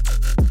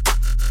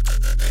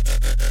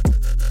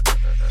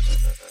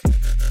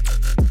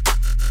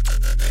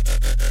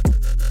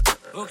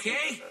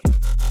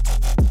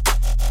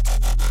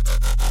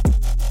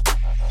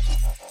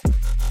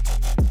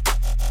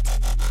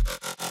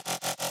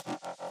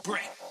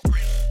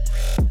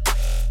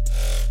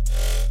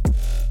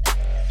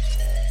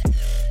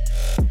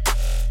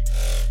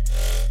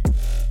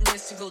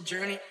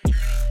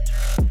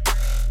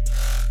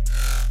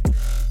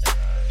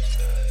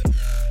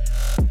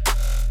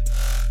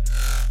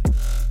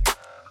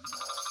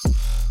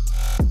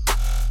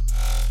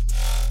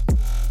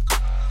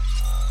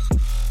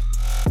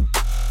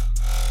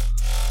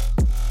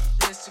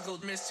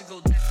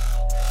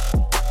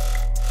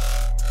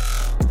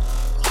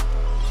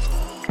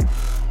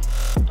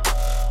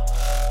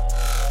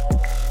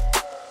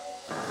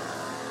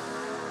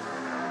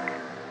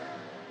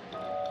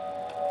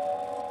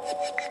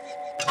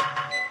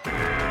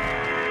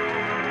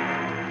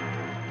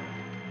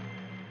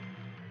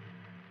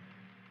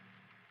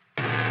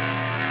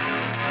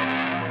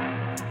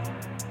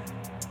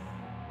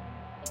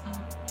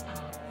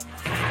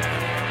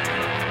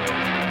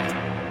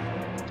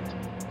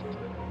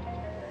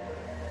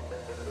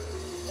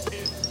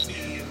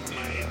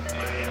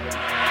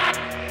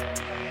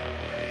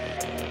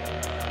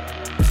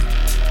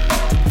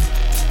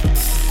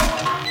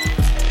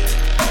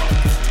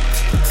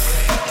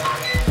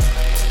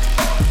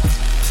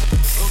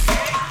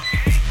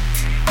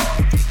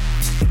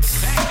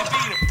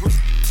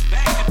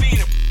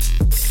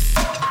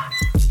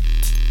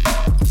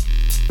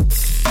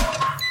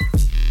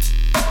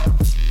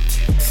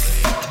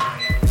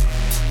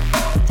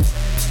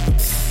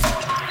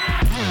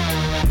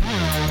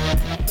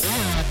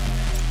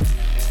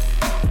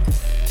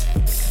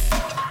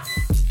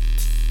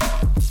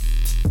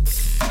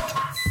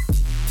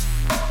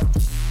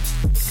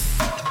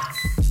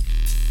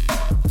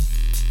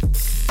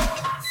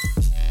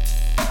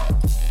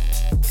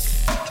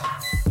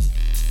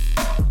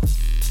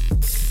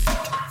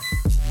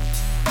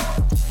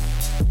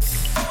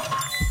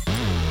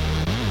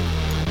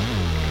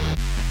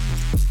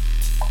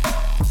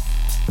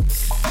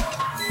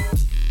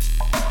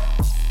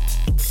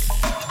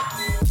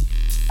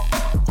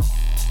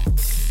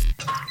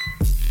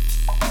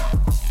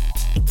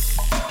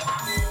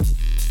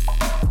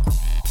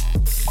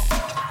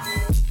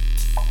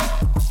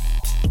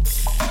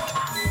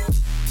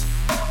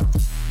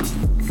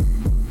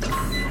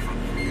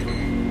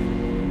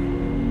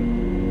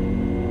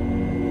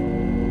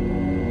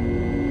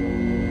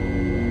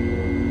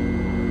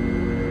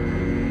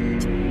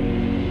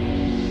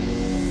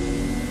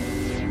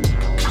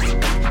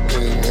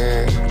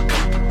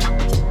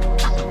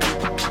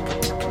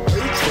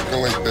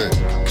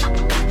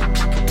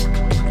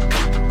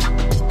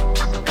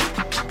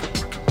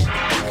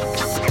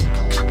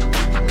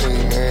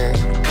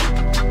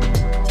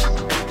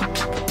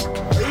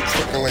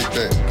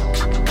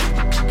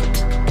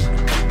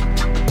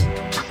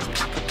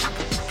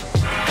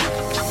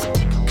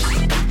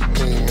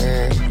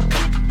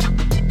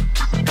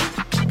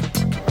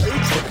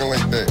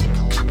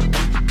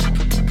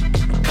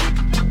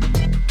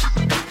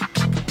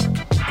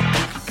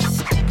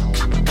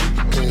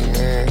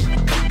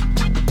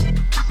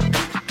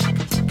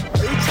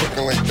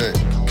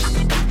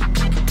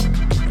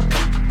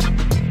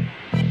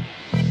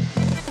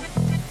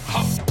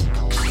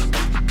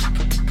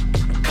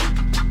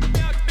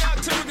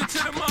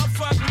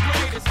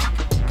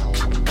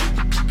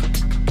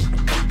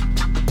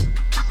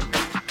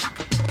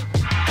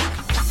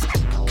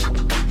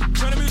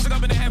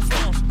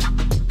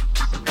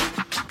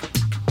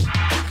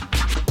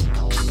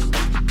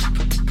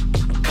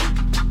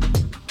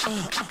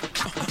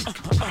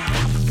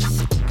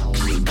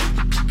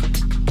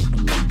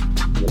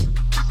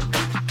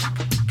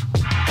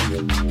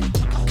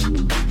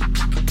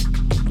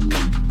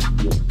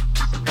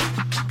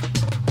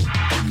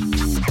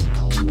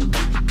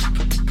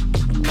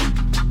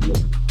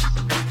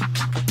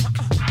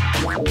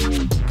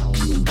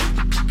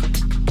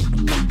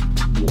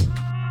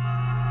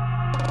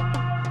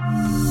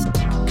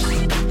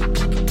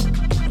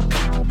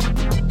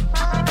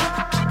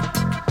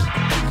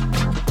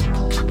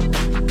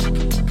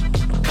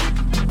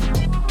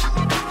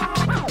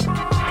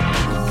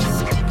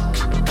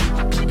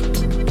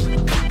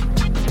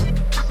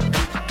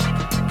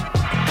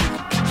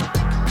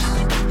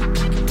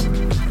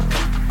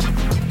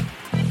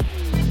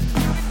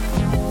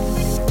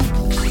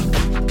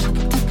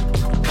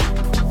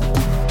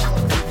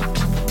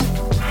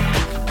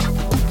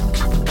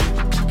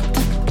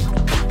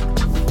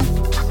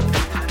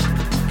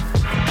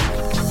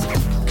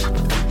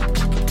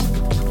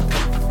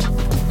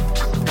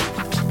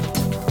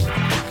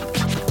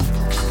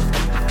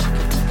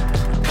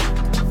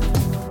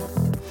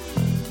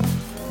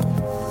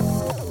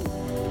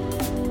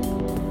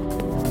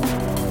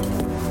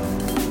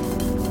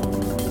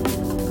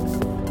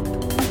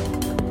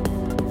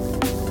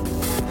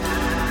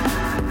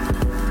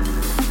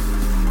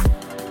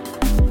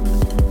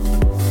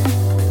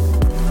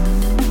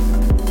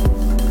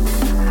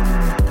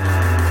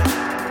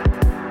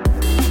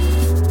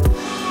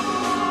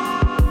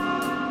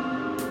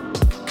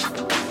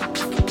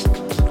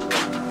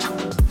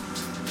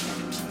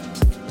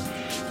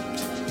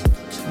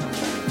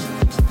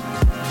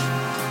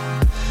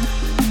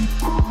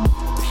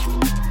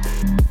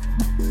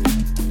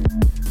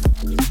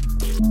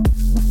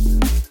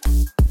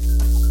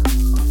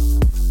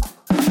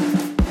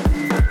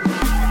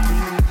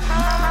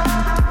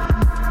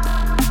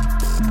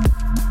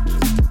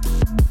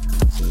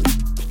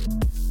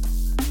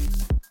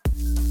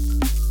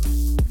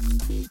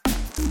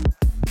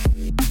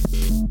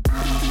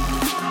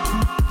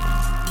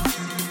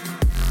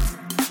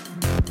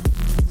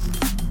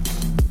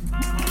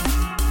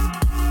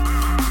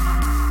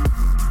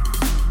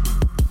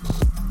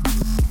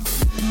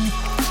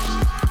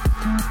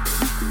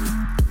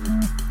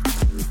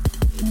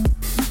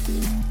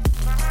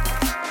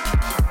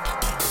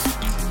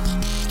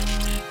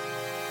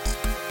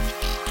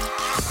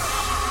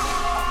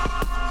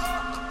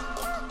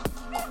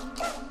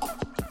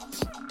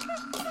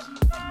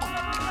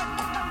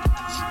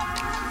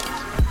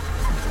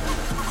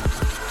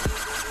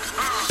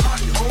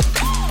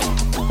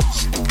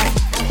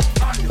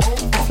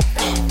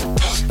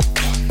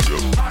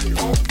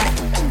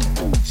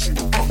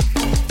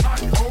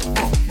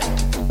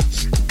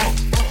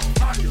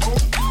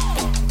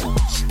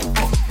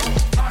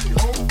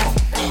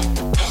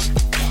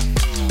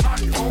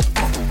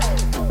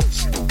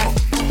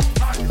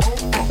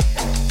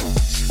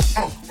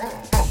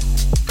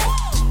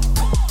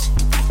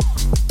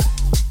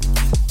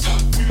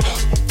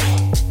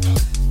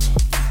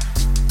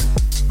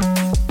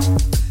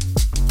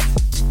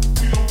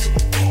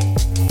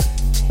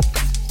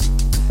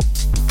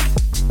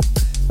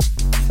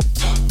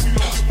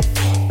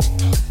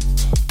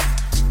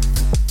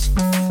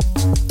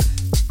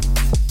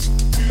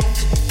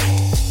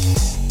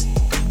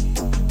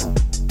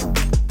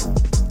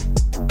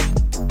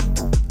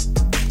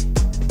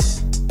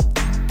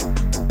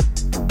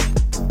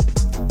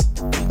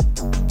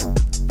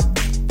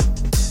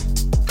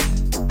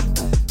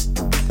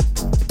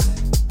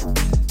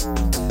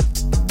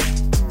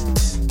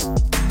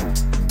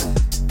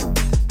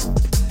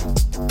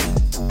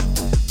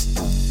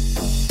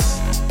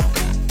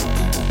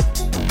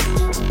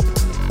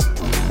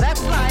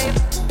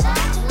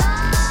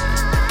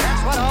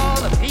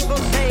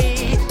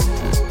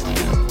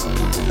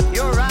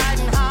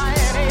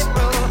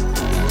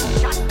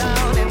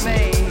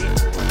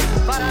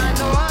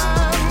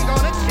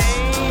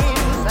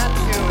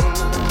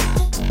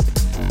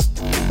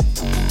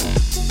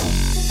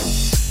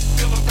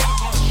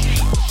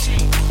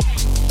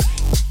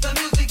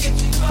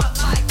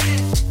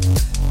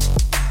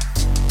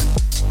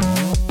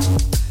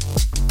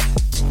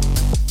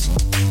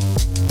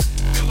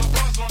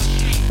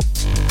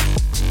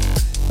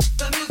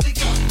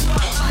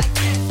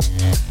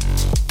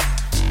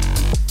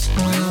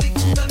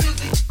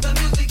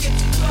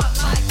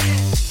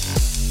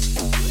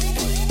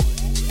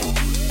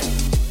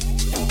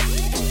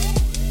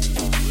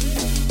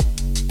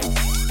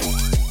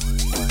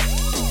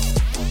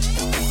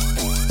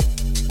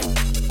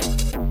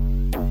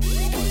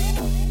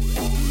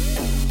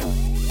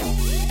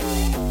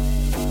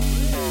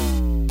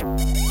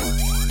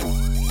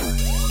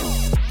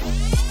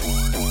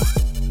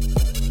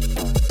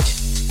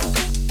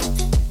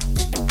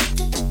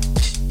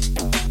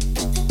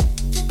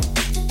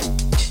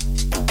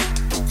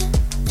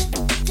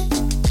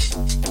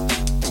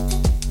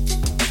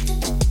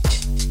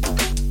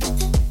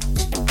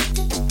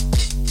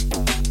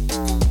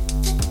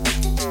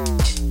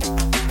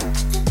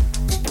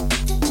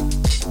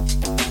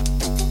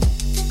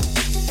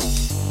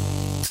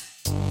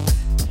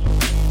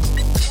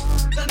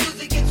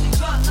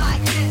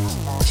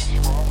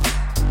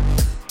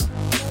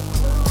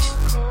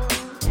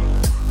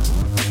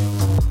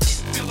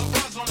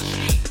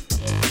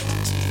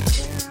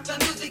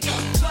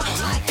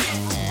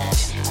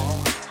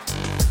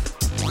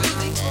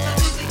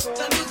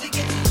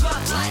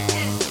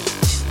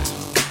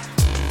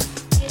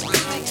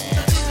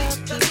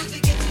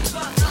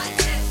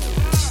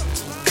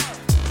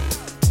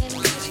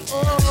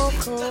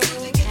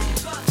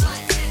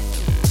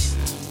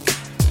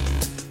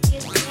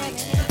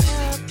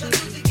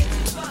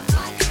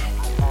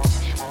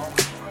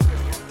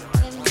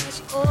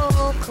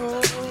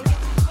 cold.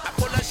 I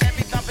pull up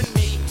Chevy thumping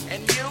me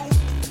and you,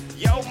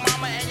 yo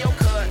mama and your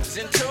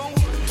cousin too.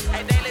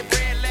 Hey, daily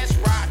bread, let's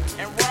rock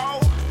and roll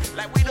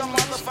like we the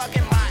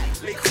motherfucking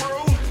Motley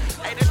crew.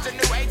 Hey, this the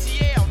new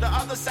ATL, the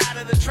other side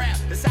of the trap.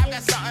 The South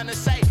got something to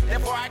say,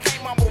 therefore I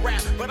can't mumble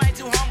rap. But ain't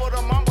too humble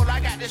to mumble, I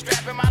got this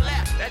strap in my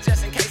lap. That's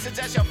just in case, it's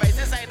just your face.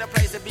 This ain't the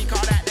place to be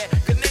caught out there.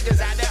 Cause niggas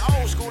out there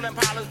old school and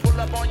pilots pull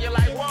up on you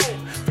like whoa.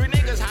 3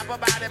 niggas hop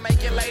about and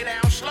make you lay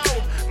down slow.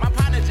 My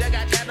partner just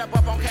got jammed up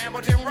on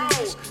Campbellton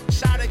Road.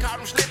 Shawty caught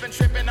him slipping,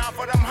 tripping off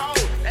of them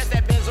hoes. That's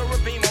that Benz or a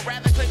Beamer,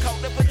 rather click coat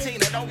the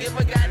patina. Don't give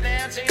a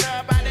goddamn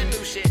Tina about that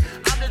new shit.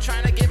 I'm just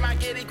trying to get my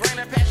giddy grain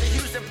and Patrick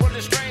Houston pull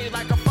the strings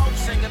like a folk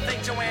singer.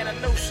 Think Joanna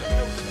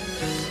Newsom.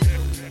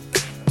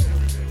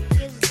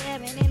 Is there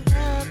any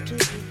love to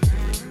be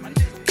found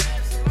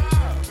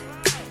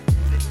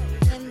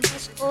in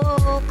this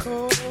old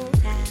cold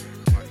town?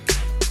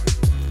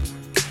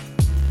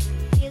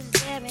 Is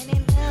there any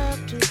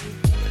love to be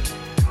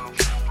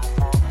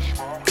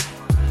found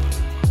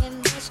in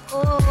this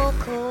old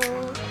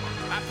cold?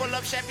 I pull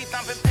up Chevy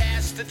thumping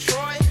past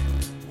Detroit.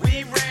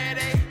 We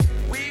ready,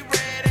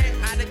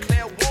 I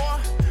declare war.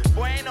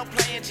 Boy, ain't no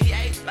playing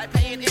GA, like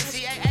paying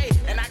NCAA.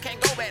 And I can't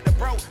go back to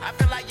bro, I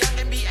feel like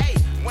young NBA.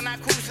 When I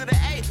cruise to the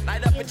A,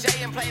 light up a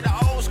J and play the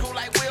old school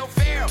like Will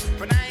Ferrell.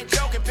 But I ain't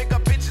joking, pick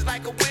up bitches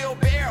like a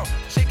wheelbarrow.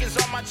 Chickens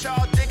on my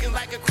Charles Dickens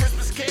like a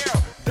Christmas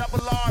carol.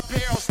 Double R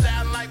apparel,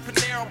 styling like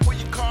Panero. Pull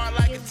your car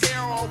like a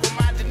tarot over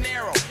my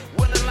dinero.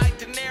 Willing like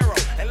De Niro,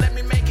 and let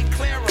me make it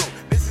clearo.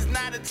 This is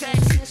not a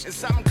taxi, it's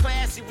something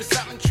classy with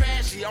something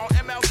trashy. On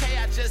MLK,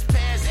 I just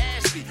passed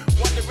Ashley.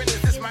 Wondering,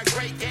 is this my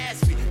great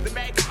Gatsby? The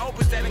magnum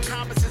opus that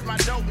encompasses my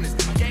dopeness.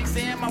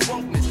 Gangsta and my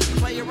wokeness.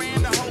 Player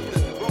and the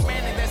hopeless.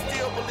 Romantic that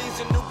still believes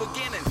in new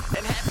beginning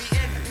and happy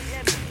ending.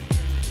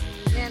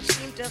 Can't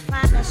seem to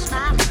find a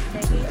smiling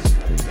face.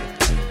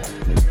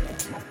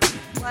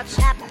 What's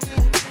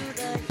happening to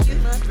the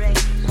human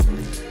race?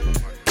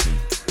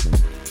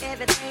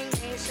 Everything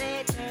they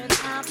say turns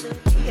out to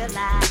be a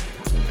lie.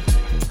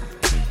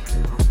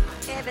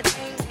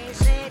 Everything they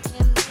say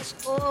in this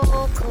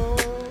old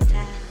cold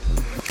town.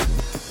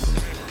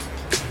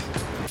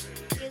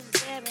 Is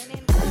there any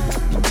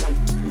love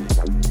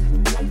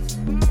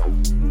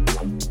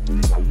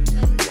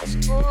in this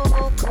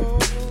old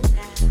cold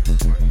town? Is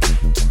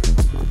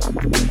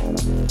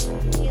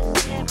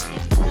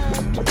there any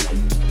love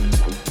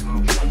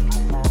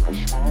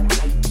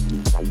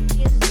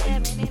Is there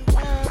any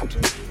love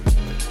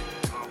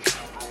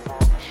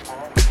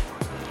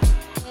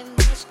in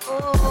this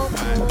old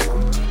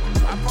cold?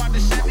 I brought the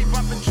Chevy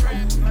bumping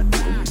trap, a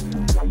die.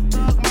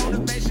 Thug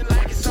motivation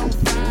like it's on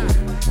fire.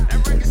 That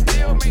record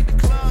still make the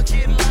club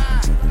get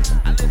live.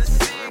 I lit a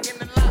cig in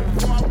the lot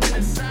before I went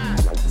inside.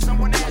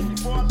 Someone asked me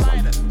for a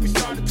lighter. We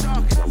started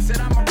talking. Said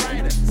I'm a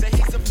writer. Said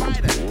he's a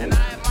fighter. And I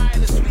admire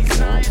the sweet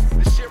science.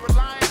 The shit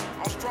relying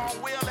on strong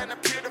will and a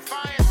pure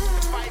defiance.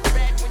 To fight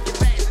back when your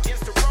back's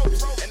against the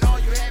ropes. And all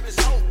you have is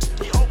hope.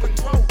 The open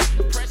quote.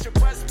 Pressure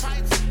bust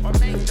pipes or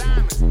make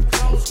diamonds.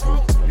 Close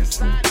road. And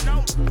side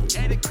note.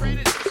 Added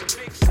credit.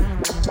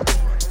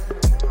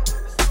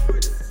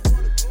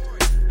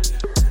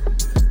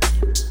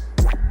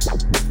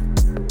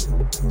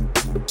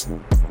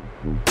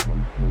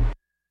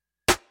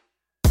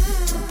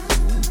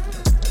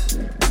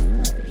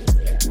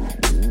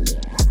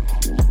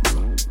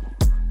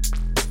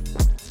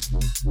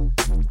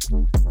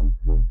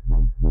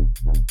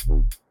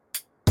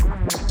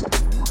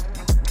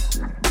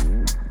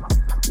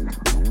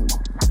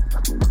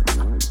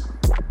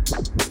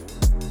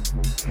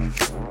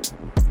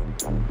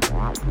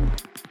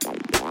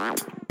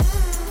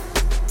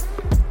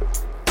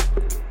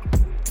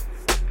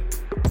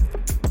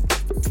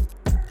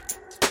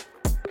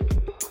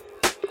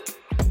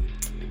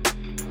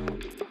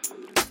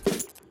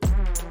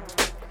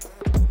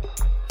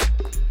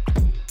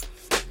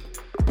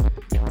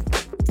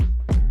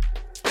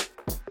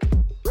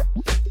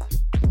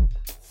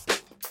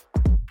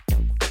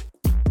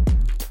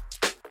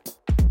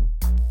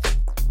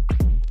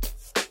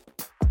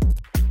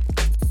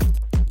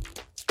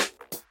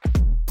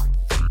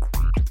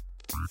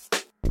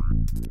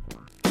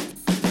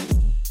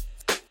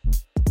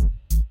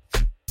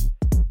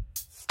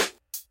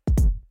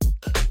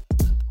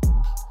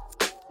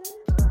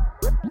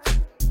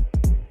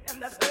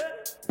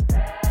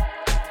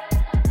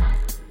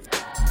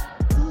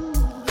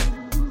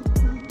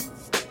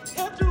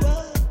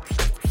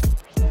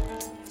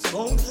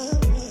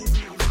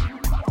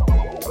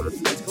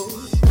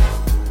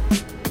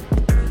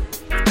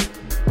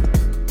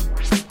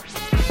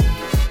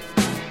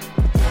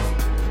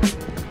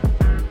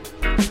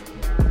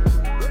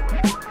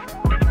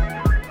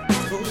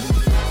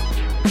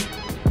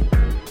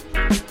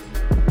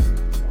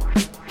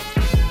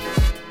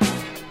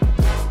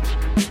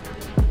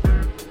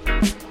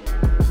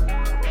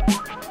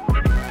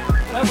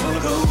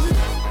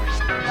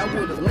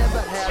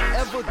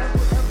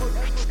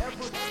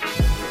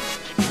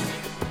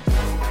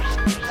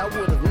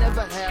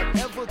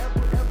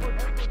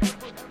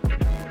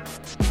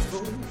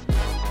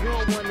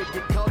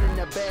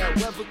 bad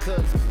bad weather,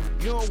 cause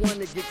you don't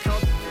wanna get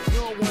caught. You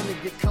don't wanna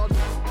get caught.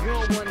 You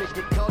don't wanna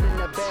get caught in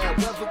that bad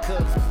weather,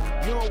 cause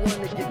you don't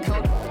wanna get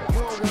caught. You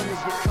don't wanna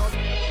get caught.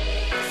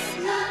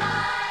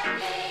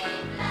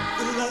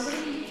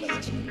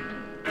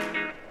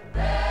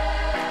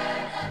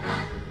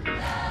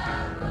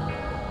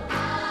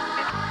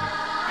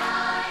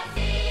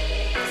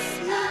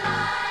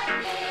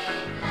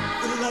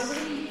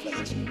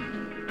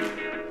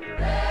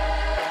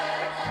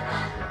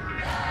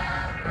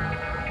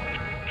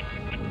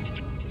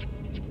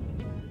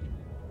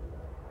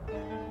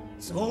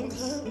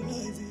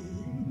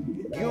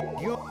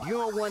 You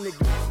don't wanna get. You don't wanna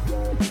get.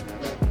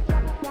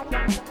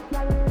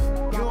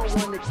 You don't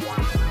wanna get.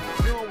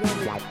 You don't wanna get. You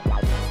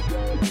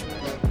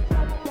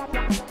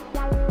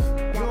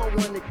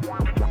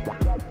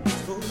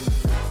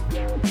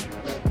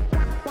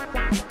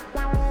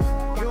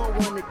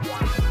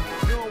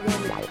don't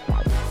wanna get.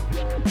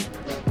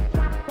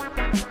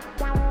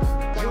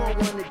 You don't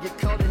wanna get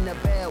caught in that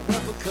bad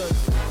weather, cause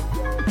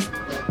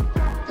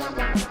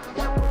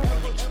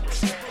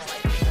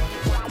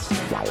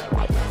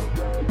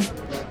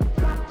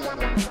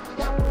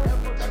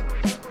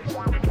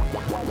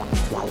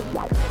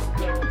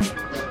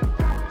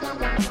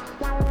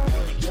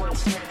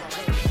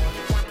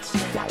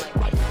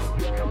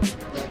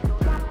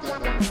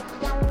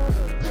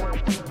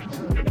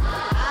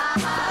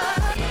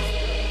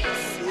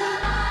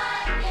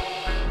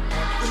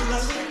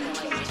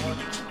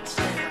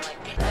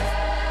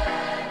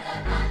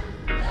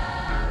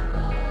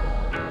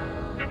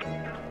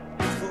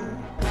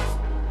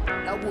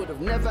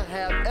never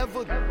have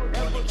ever.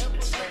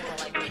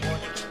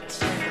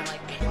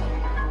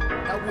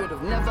 I would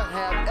have never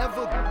have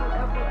ever.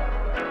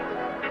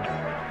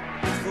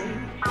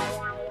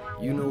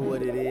 You know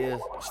what it is,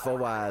 it's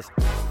 4 eyes.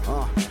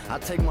 I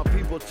take my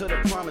people to the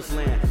promised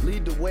land.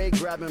 Lead the way,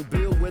 grabbing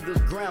Bill with his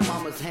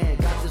grandmama's hand.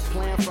 Got this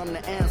plan from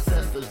the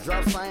ancestors.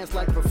 Drop science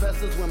like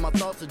professors when my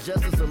thoughts are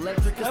just as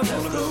electric as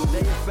Tesla. They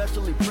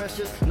especially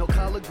precious, no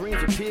collard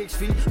greens or pig's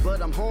feet.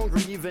 But I'm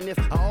hungry even if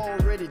I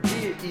already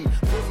did eat.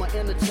 Put my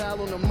inner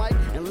child on the mic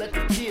and let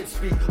the kids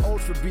speak.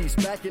 Ultra beast,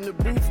 back in the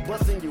booth,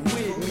 busting your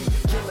wig meat.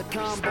 Killer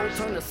combo,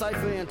 turn the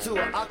cipher into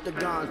an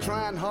octagon.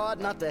 Trying hard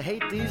not to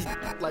hate these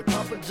like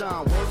Papa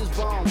John. Word is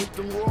bond with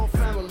them royal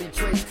family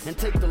traits. And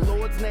take the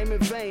Lord's name in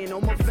vain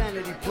on my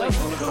vanity plate.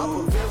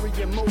 I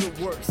Bavarian motor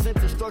work, sent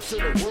to structure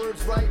the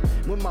words right.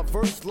 When my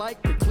verse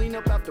like to clean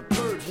up after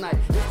purge night.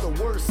 It's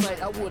the worst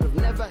sight I would have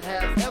never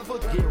have ever.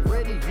 Get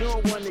ready, you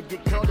don't want to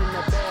get caught in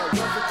that bad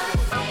weather.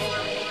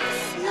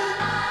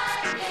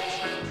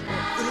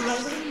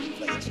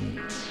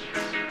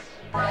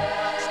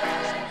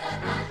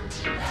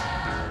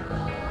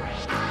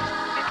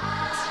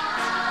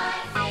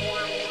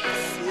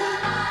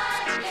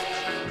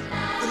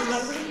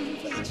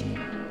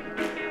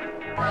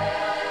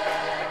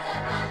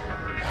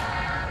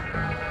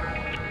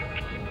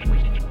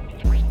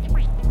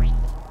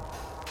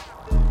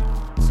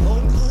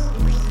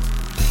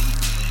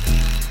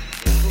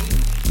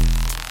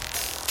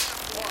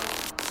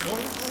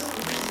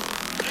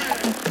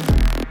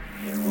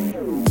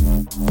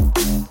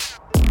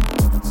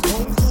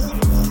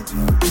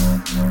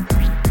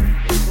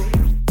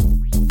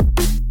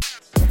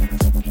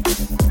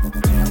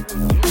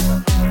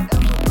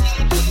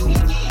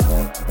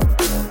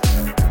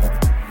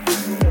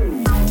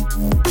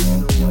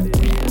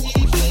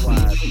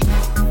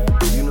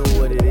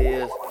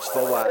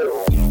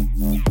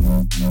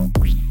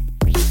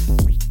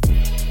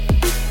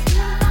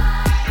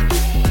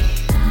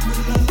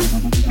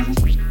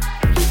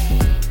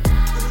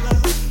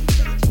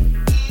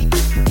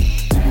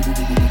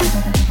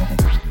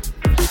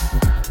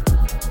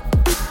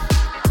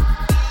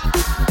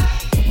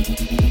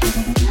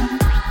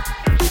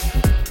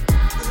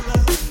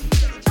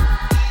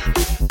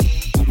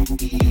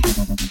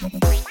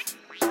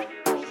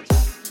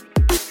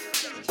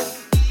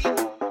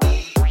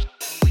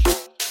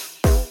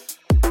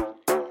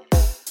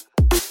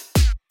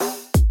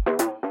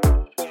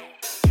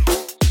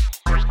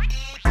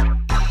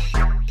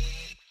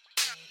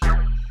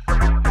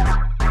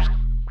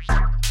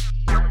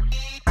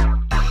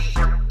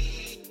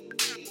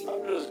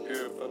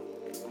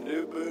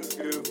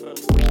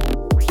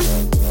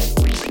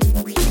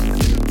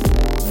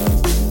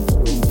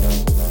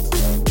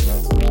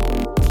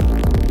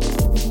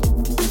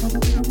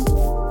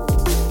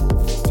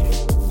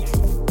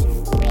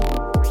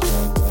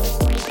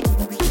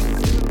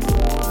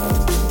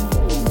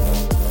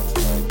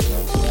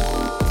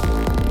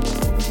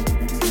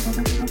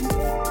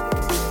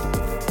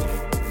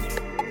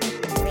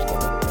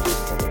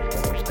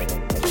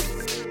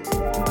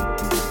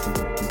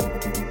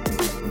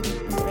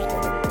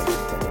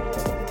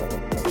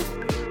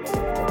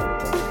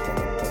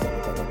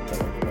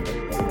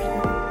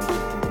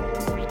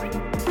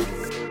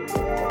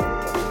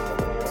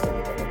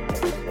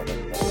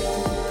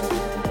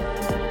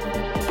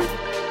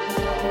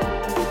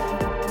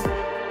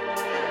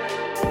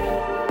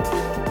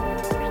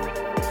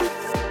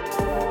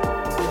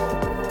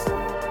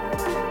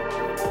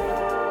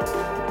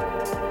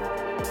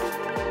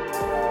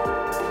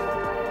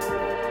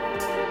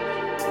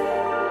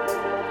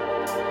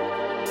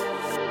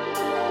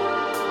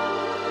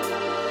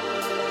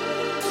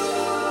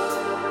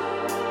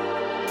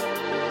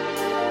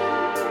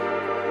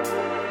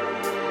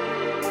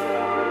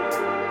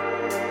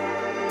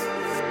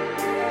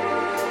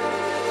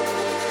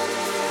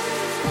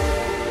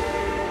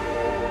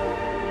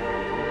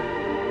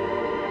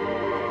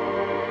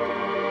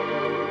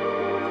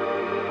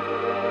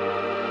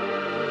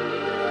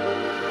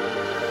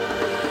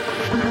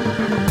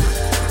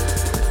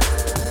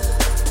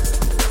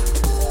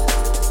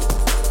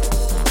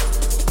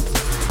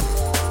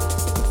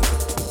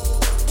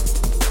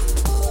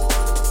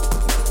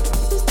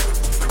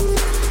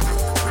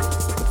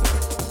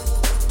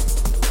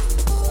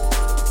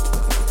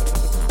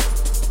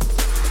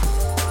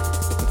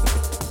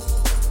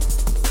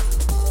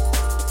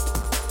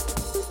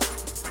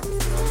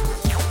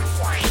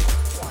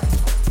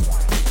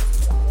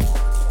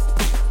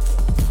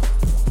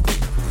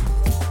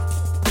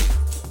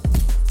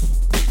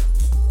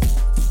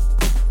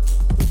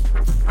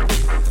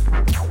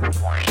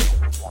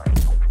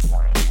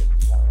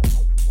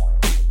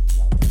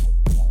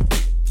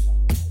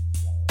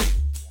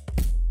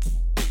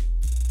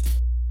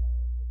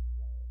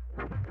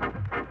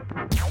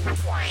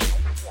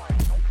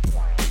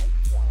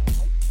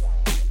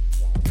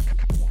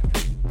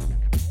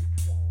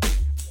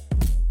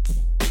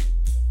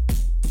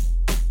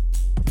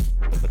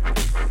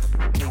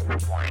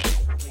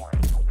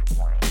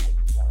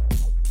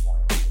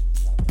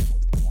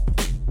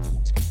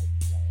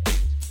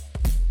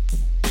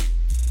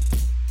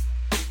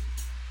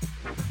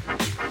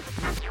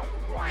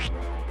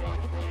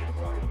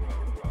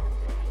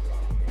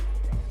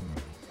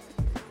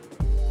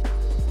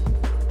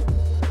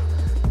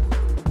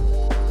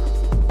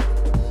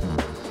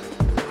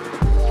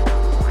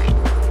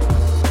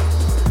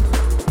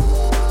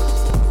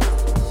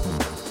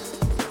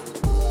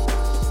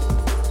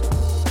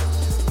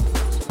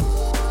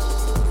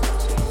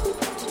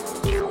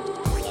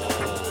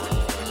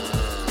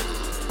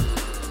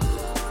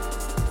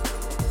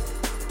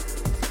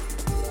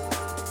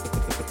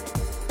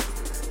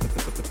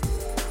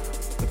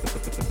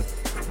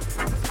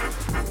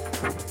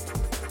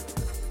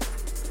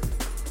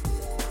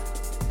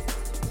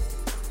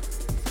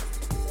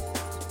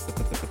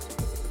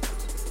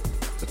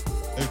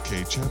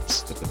 Okay,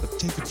 chaps,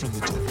 take it from the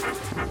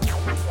top.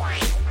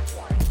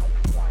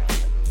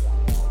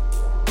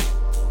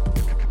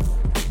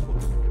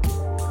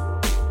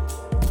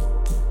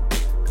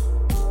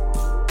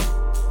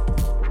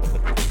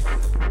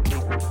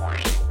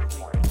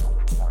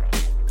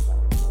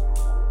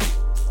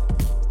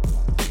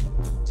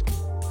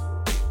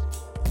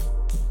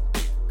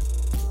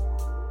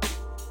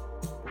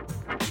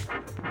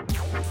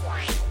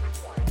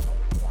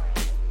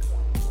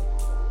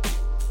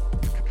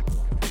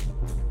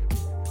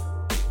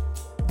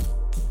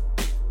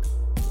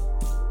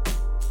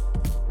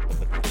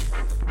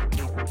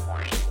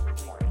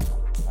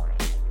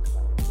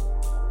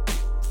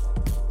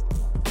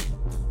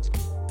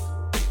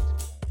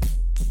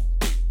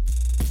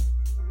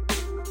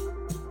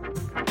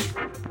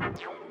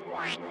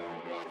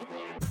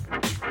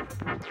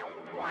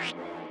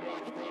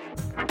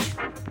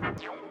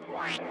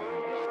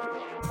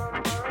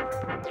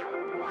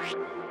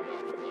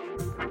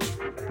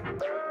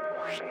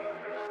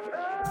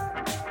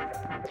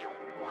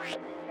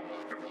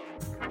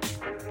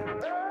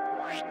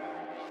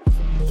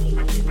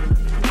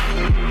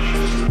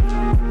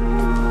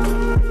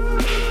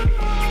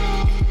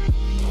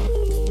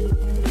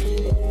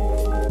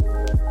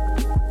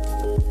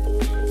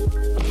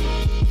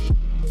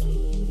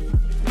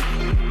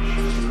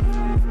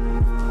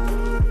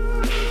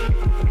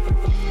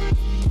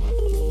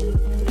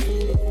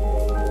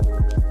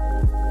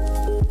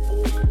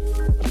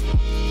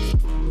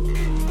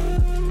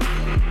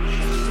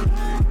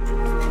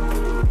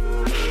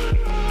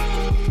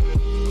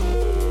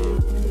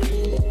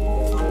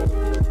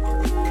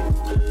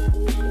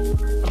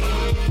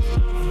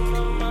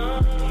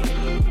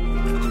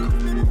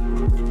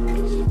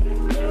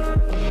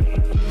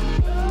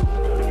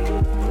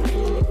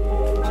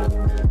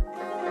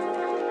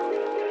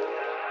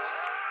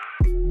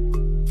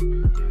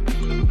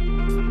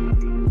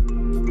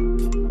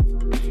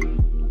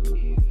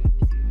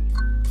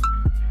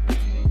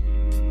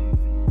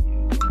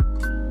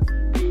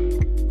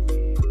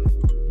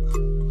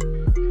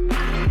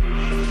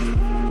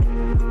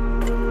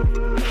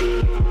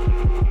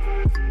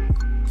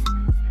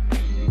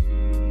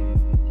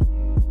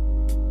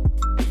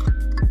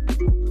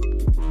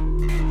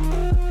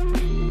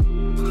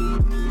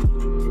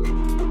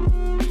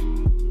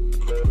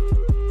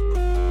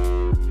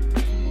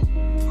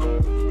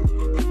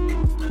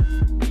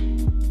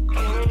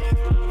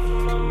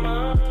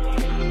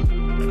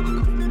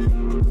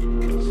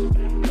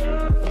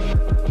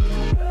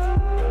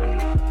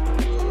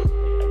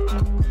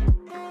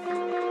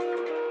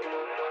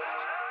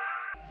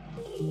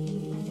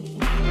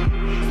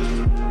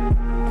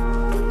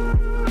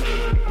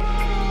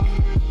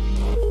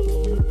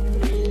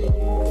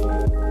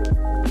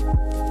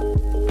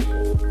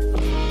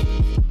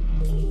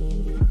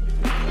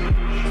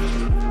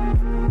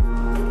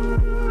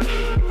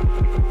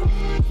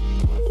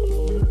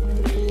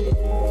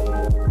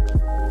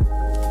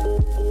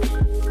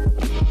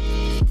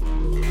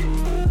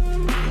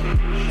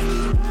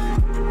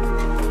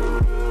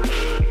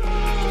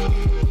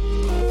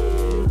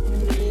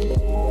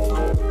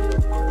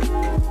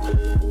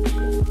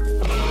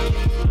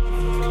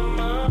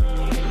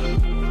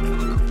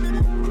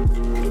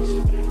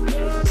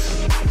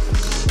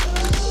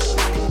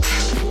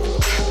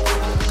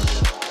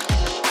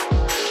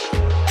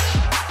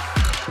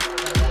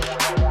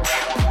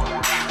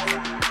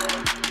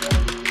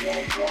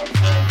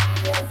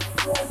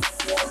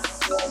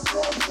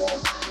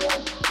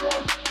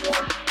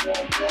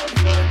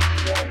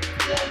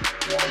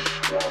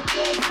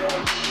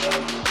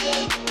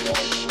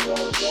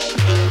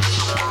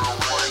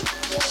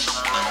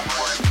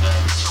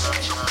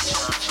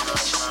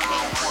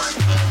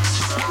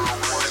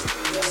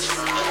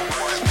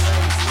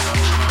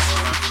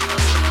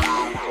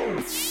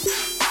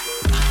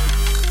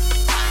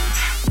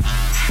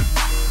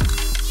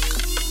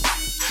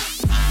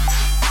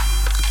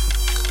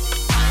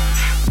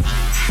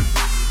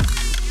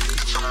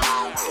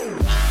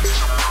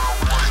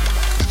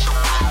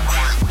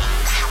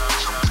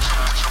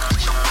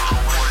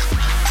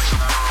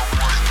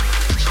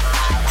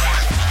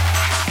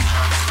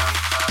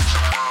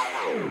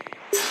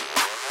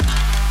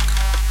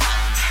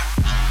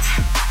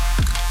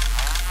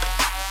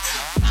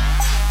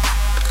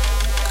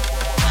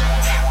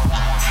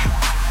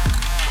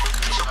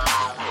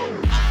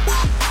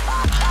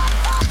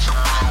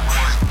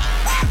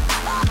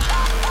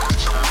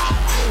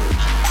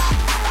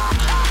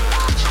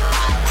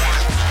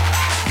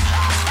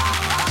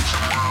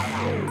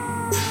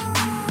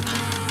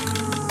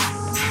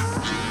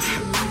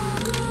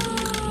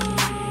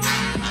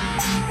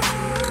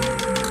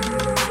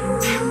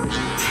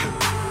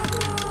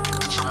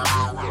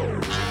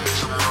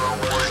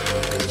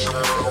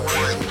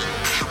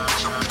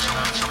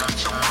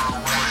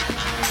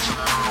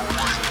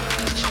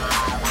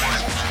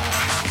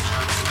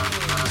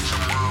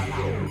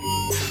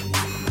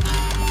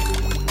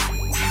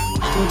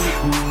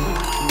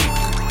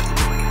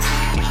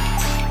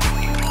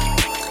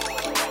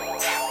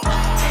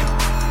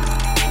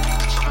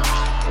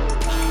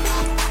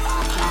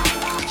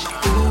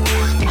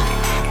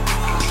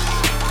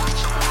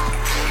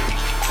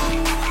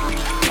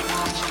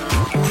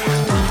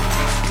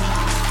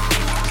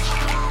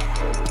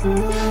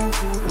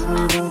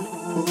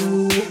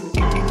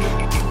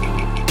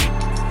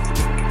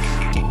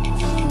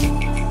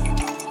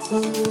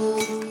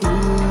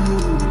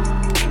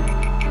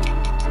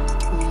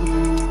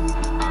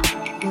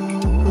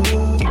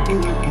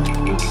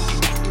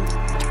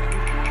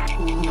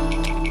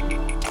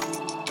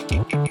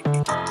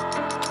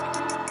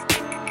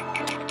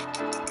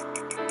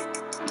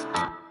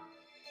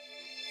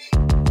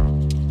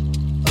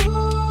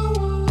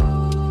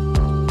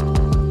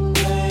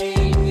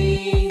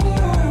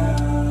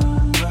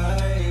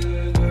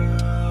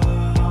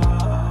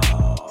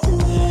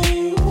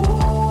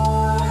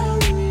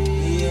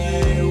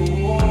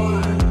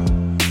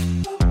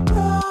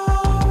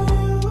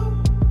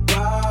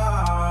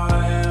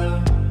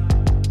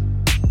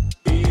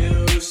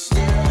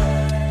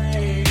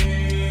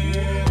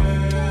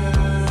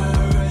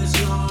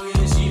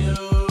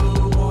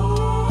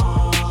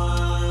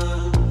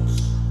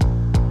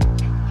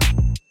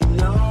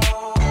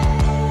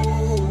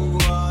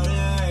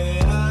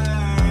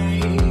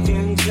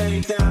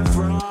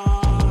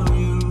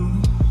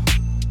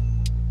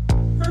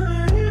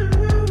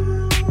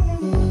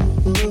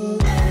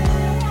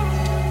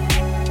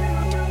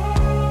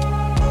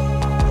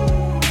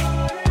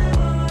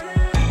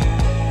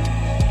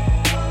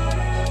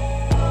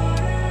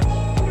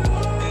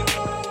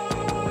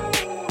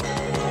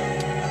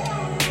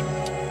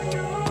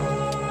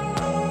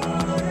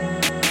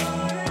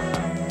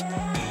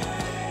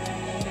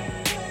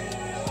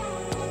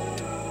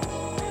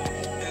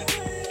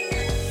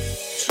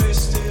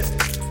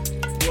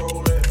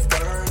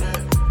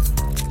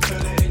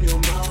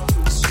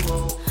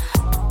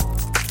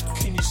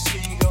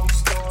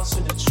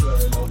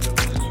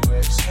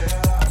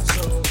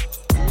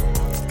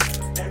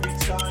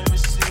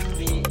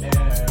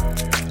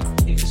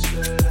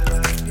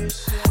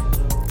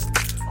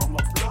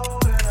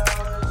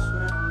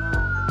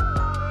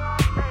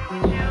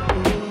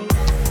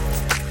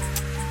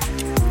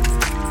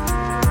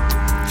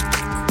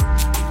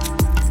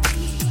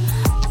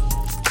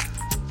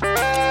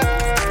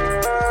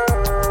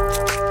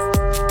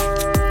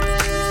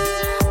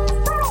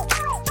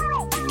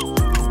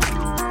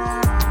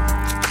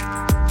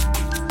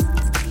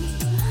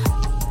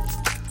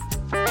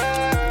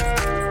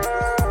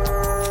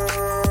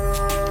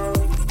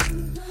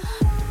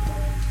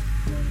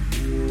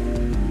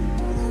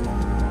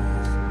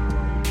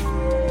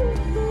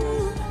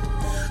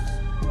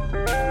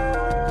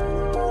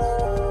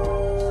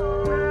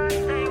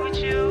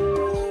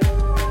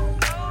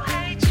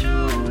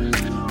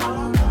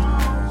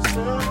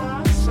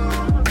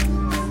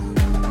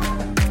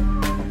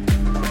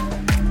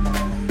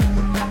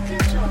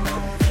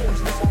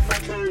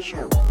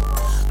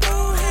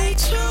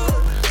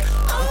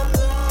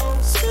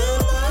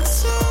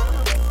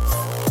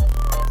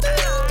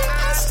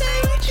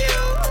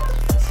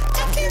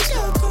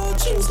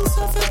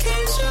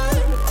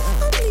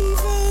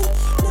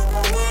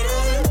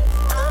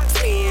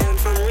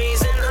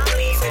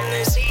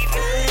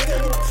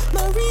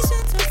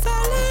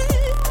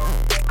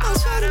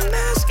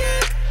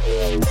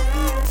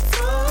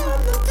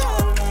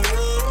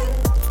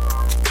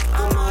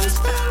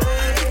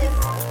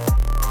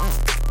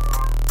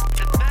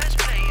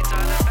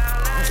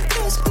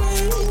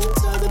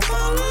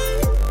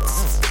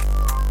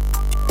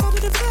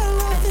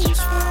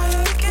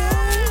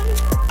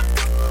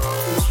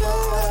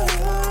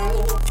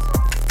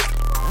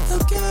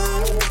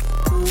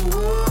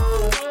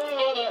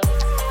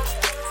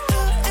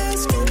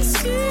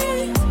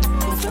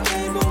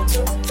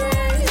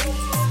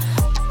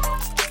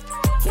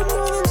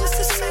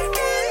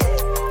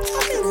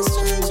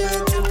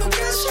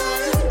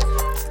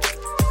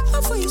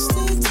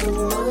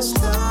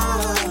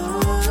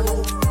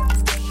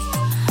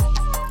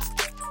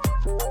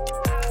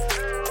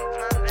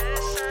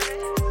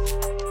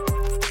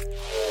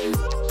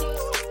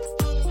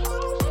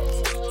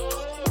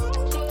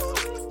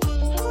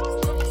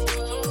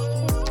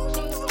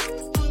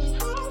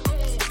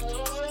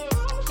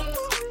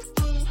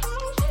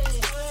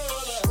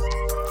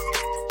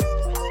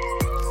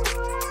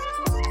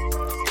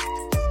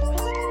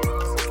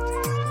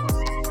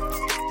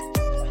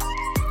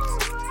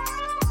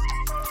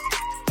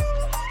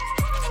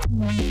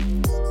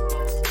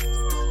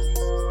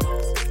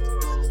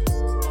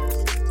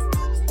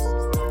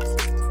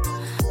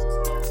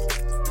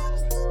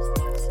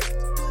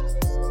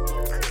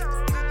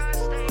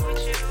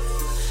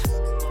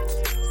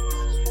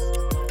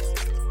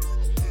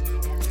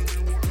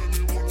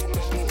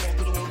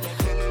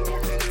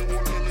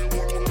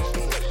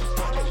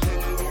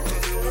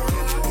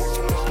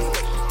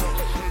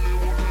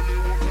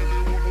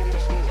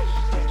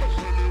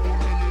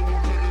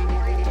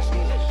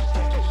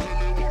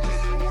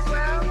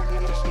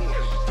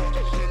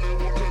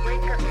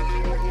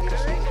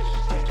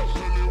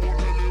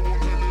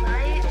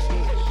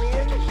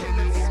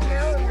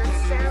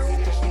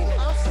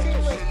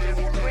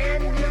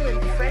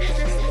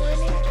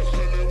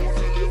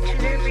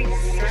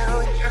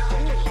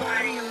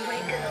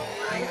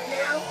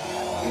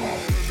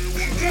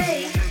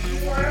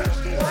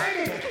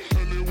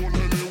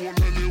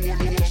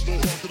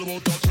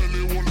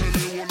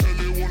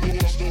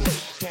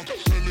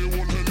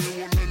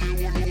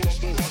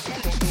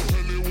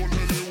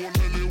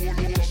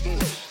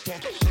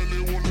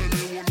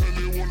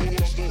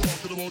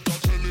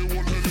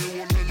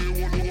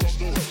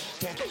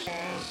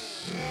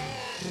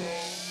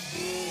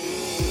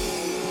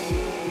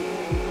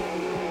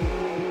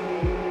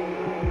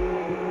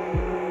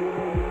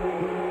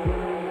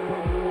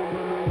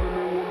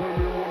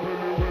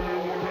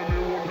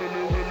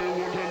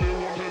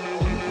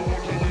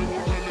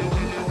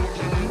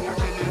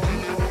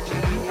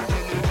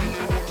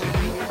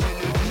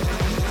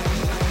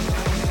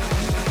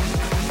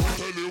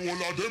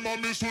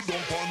 sit down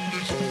on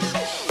the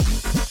floor.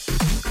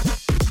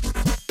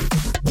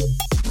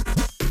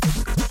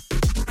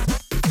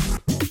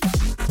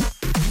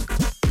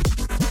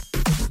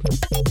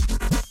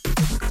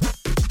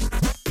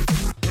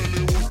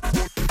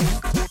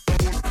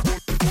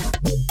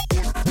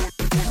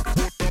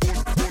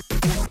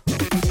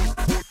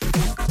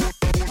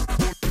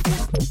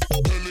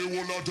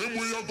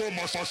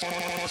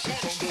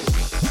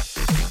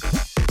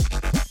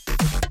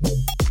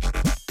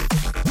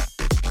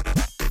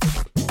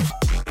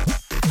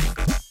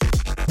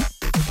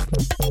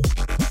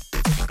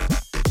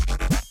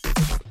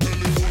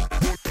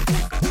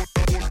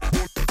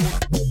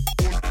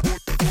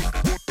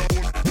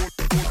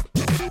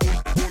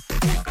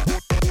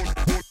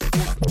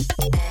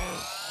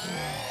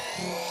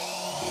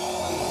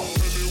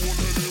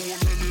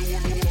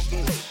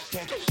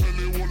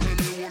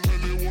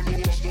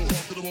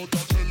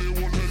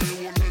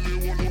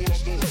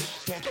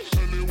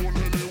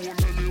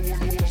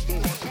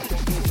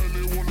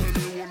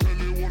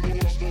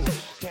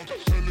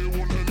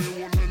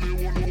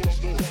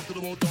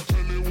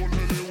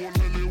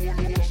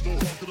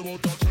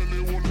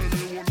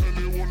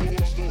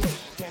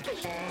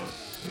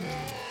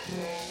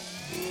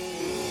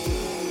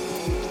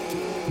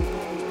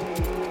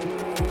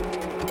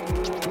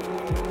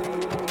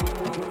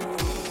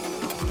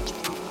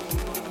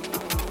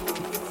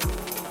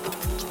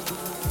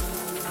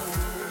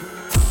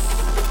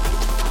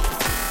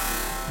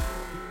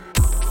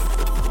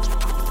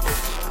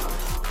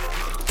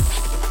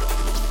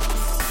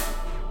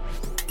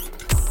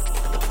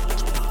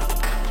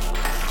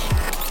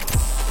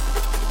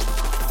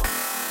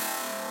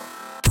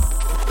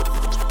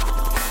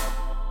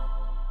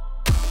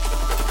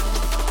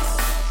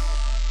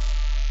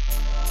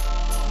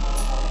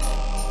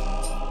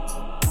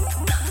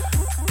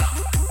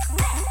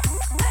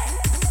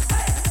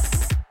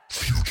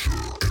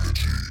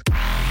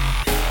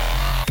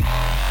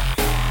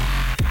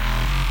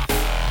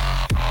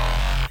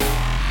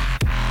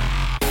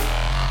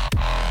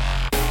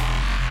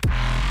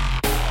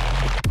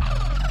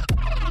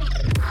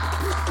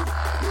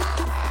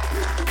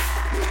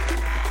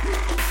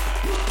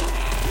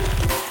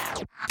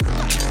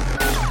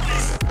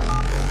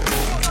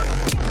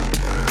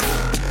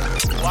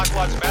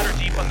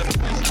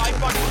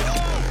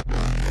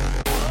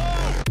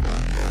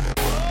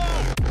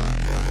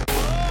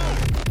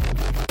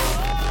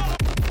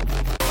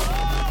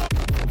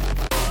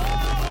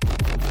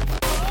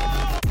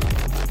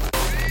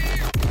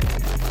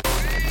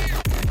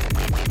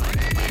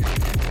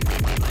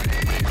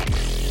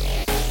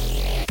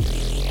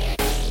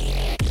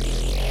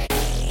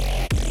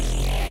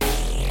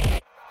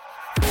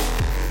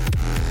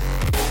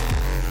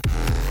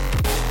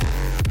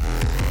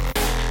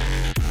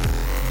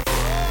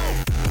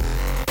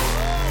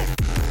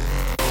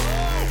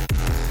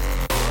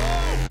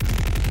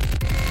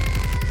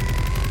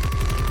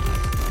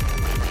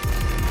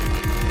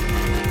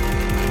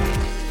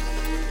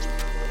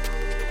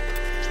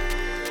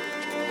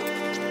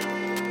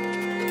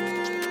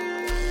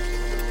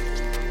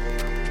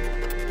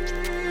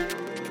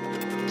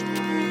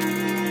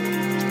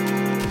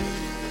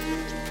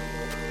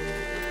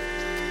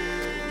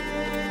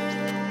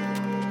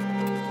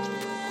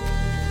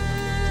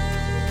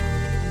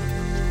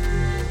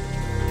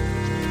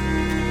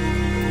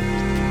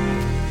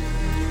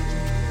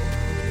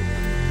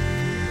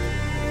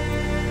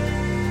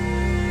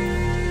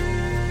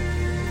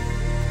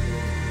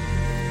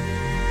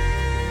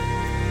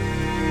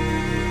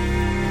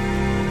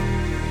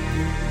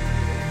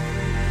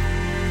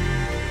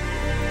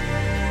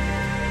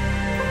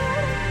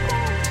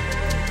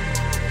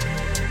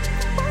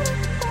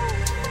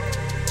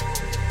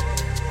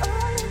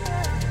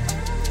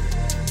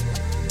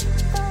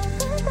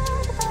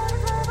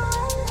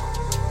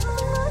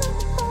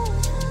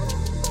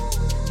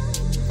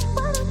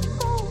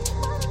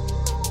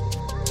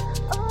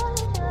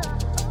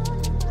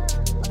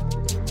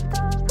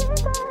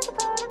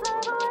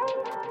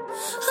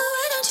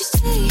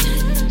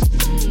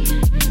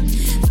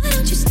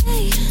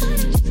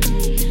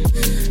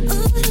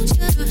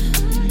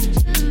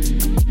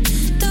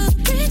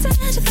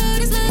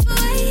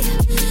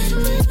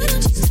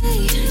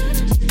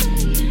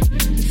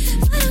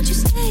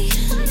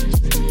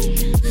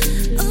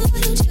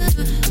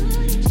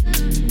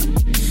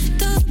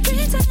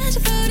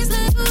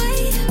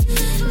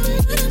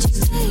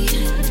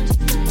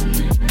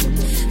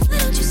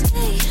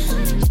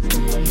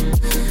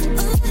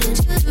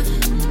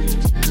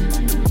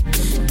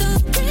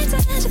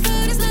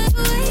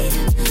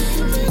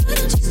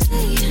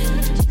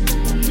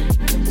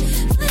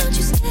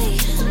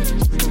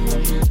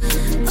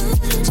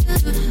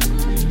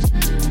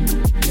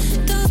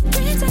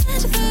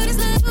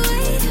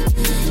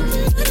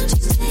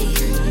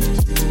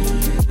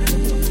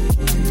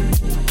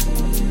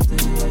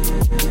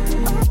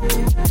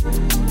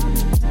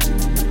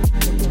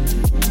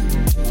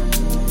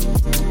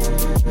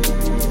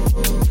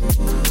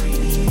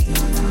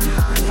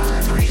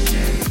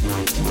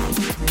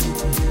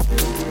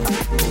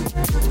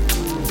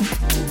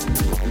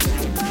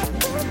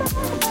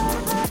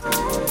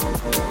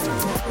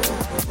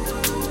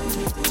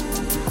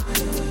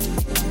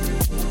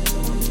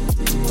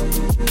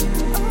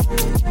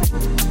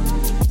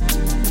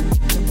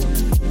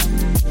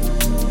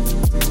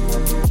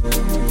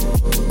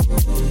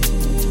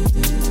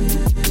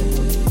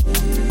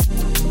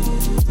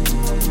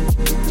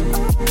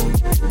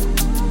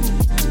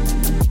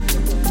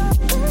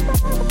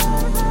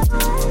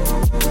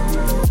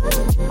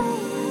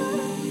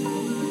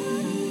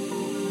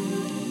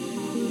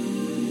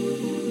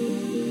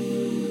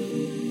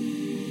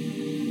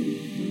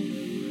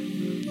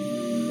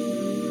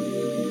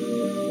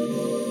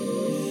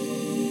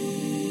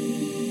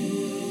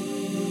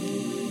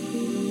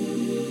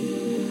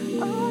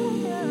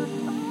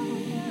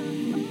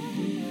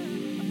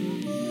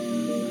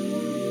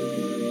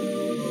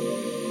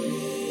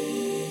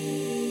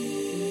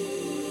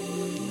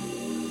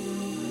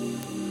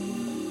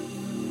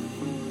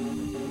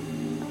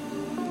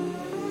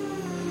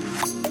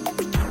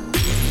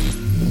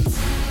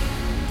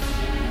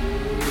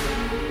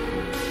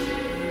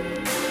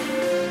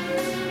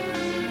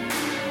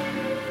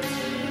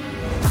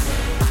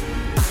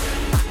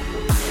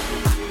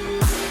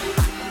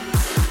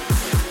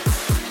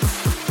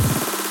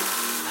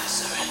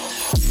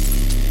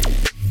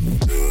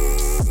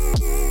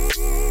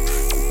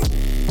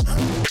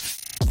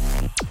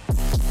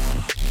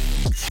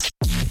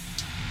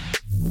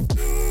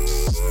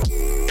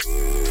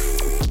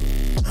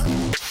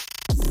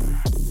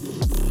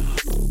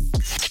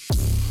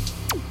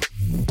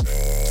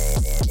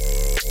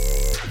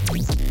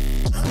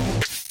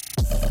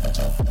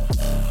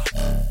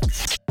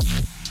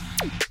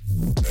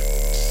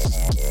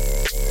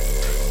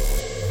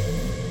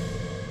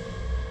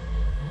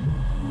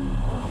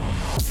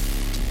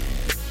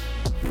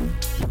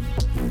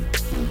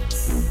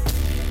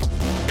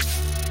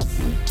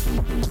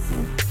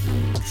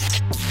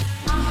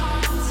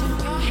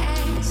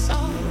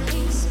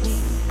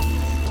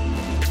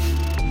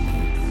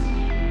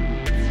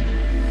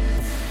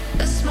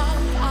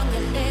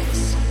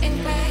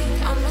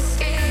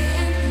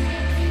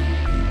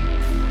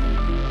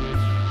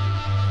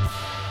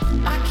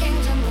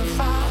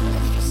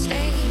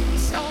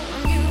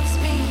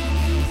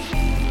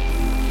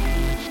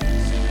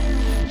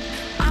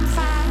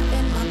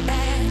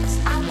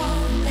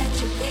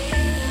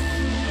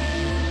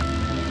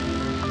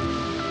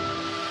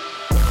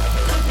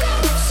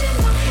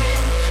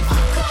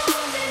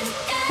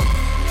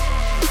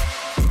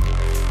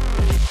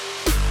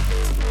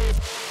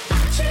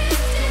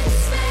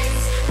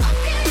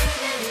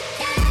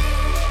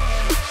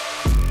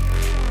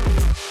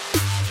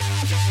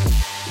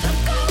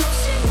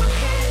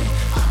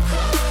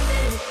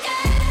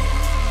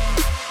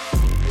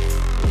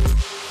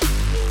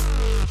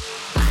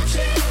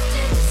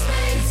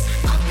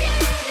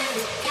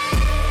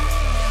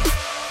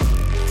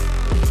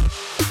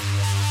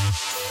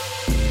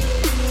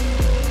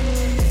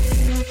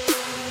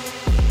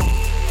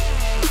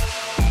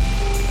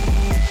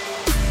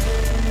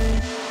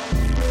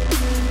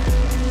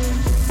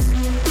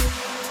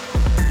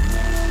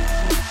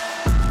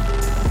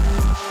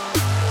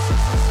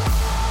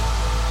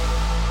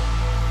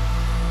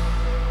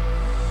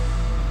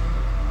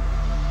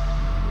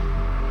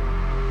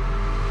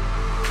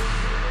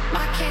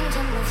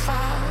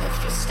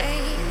 if you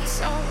stay,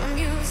 so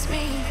amuse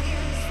me.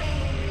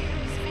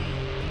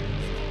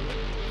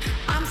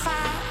 I'm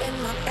fine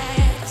in my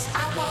past,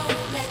 I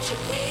won't let you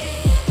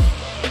win.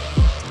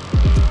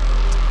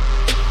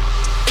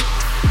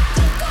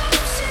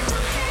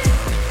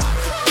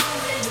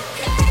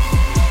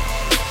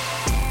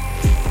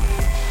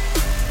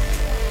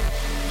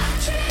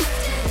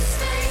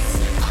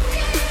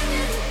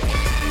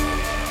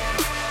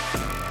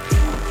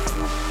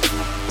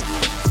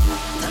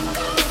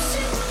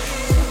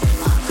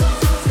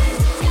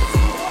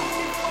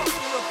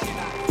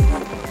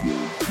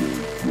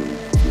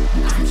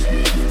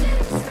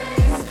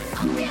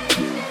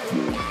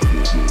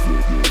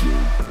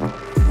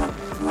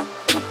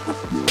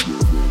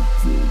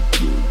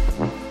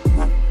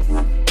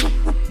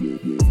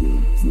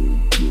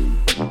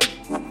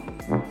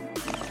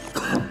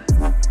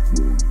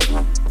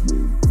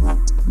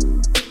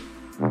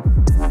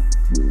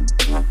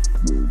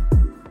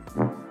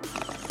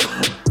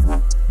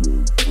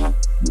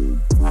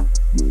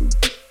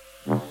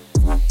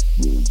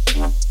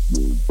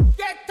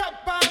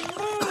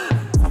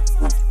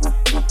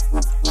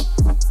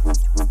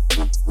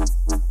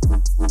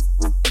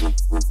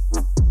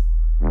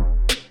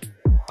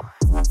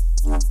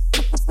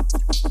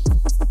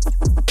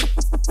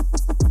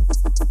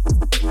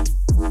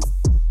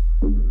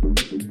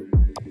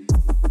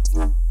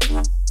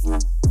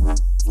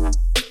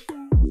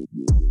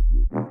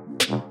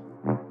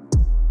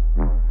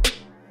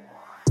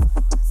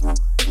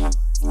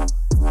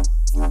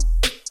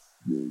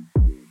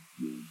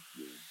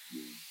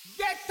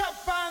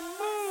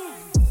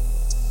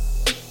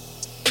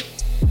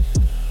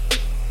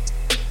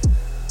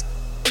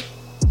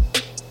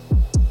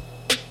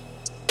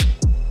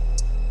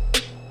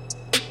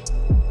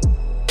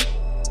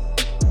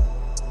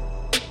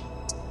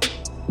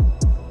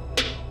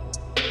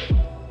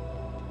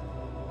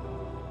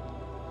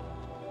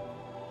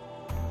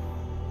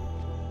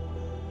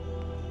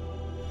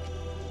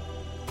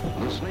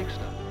 Snake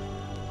stuff.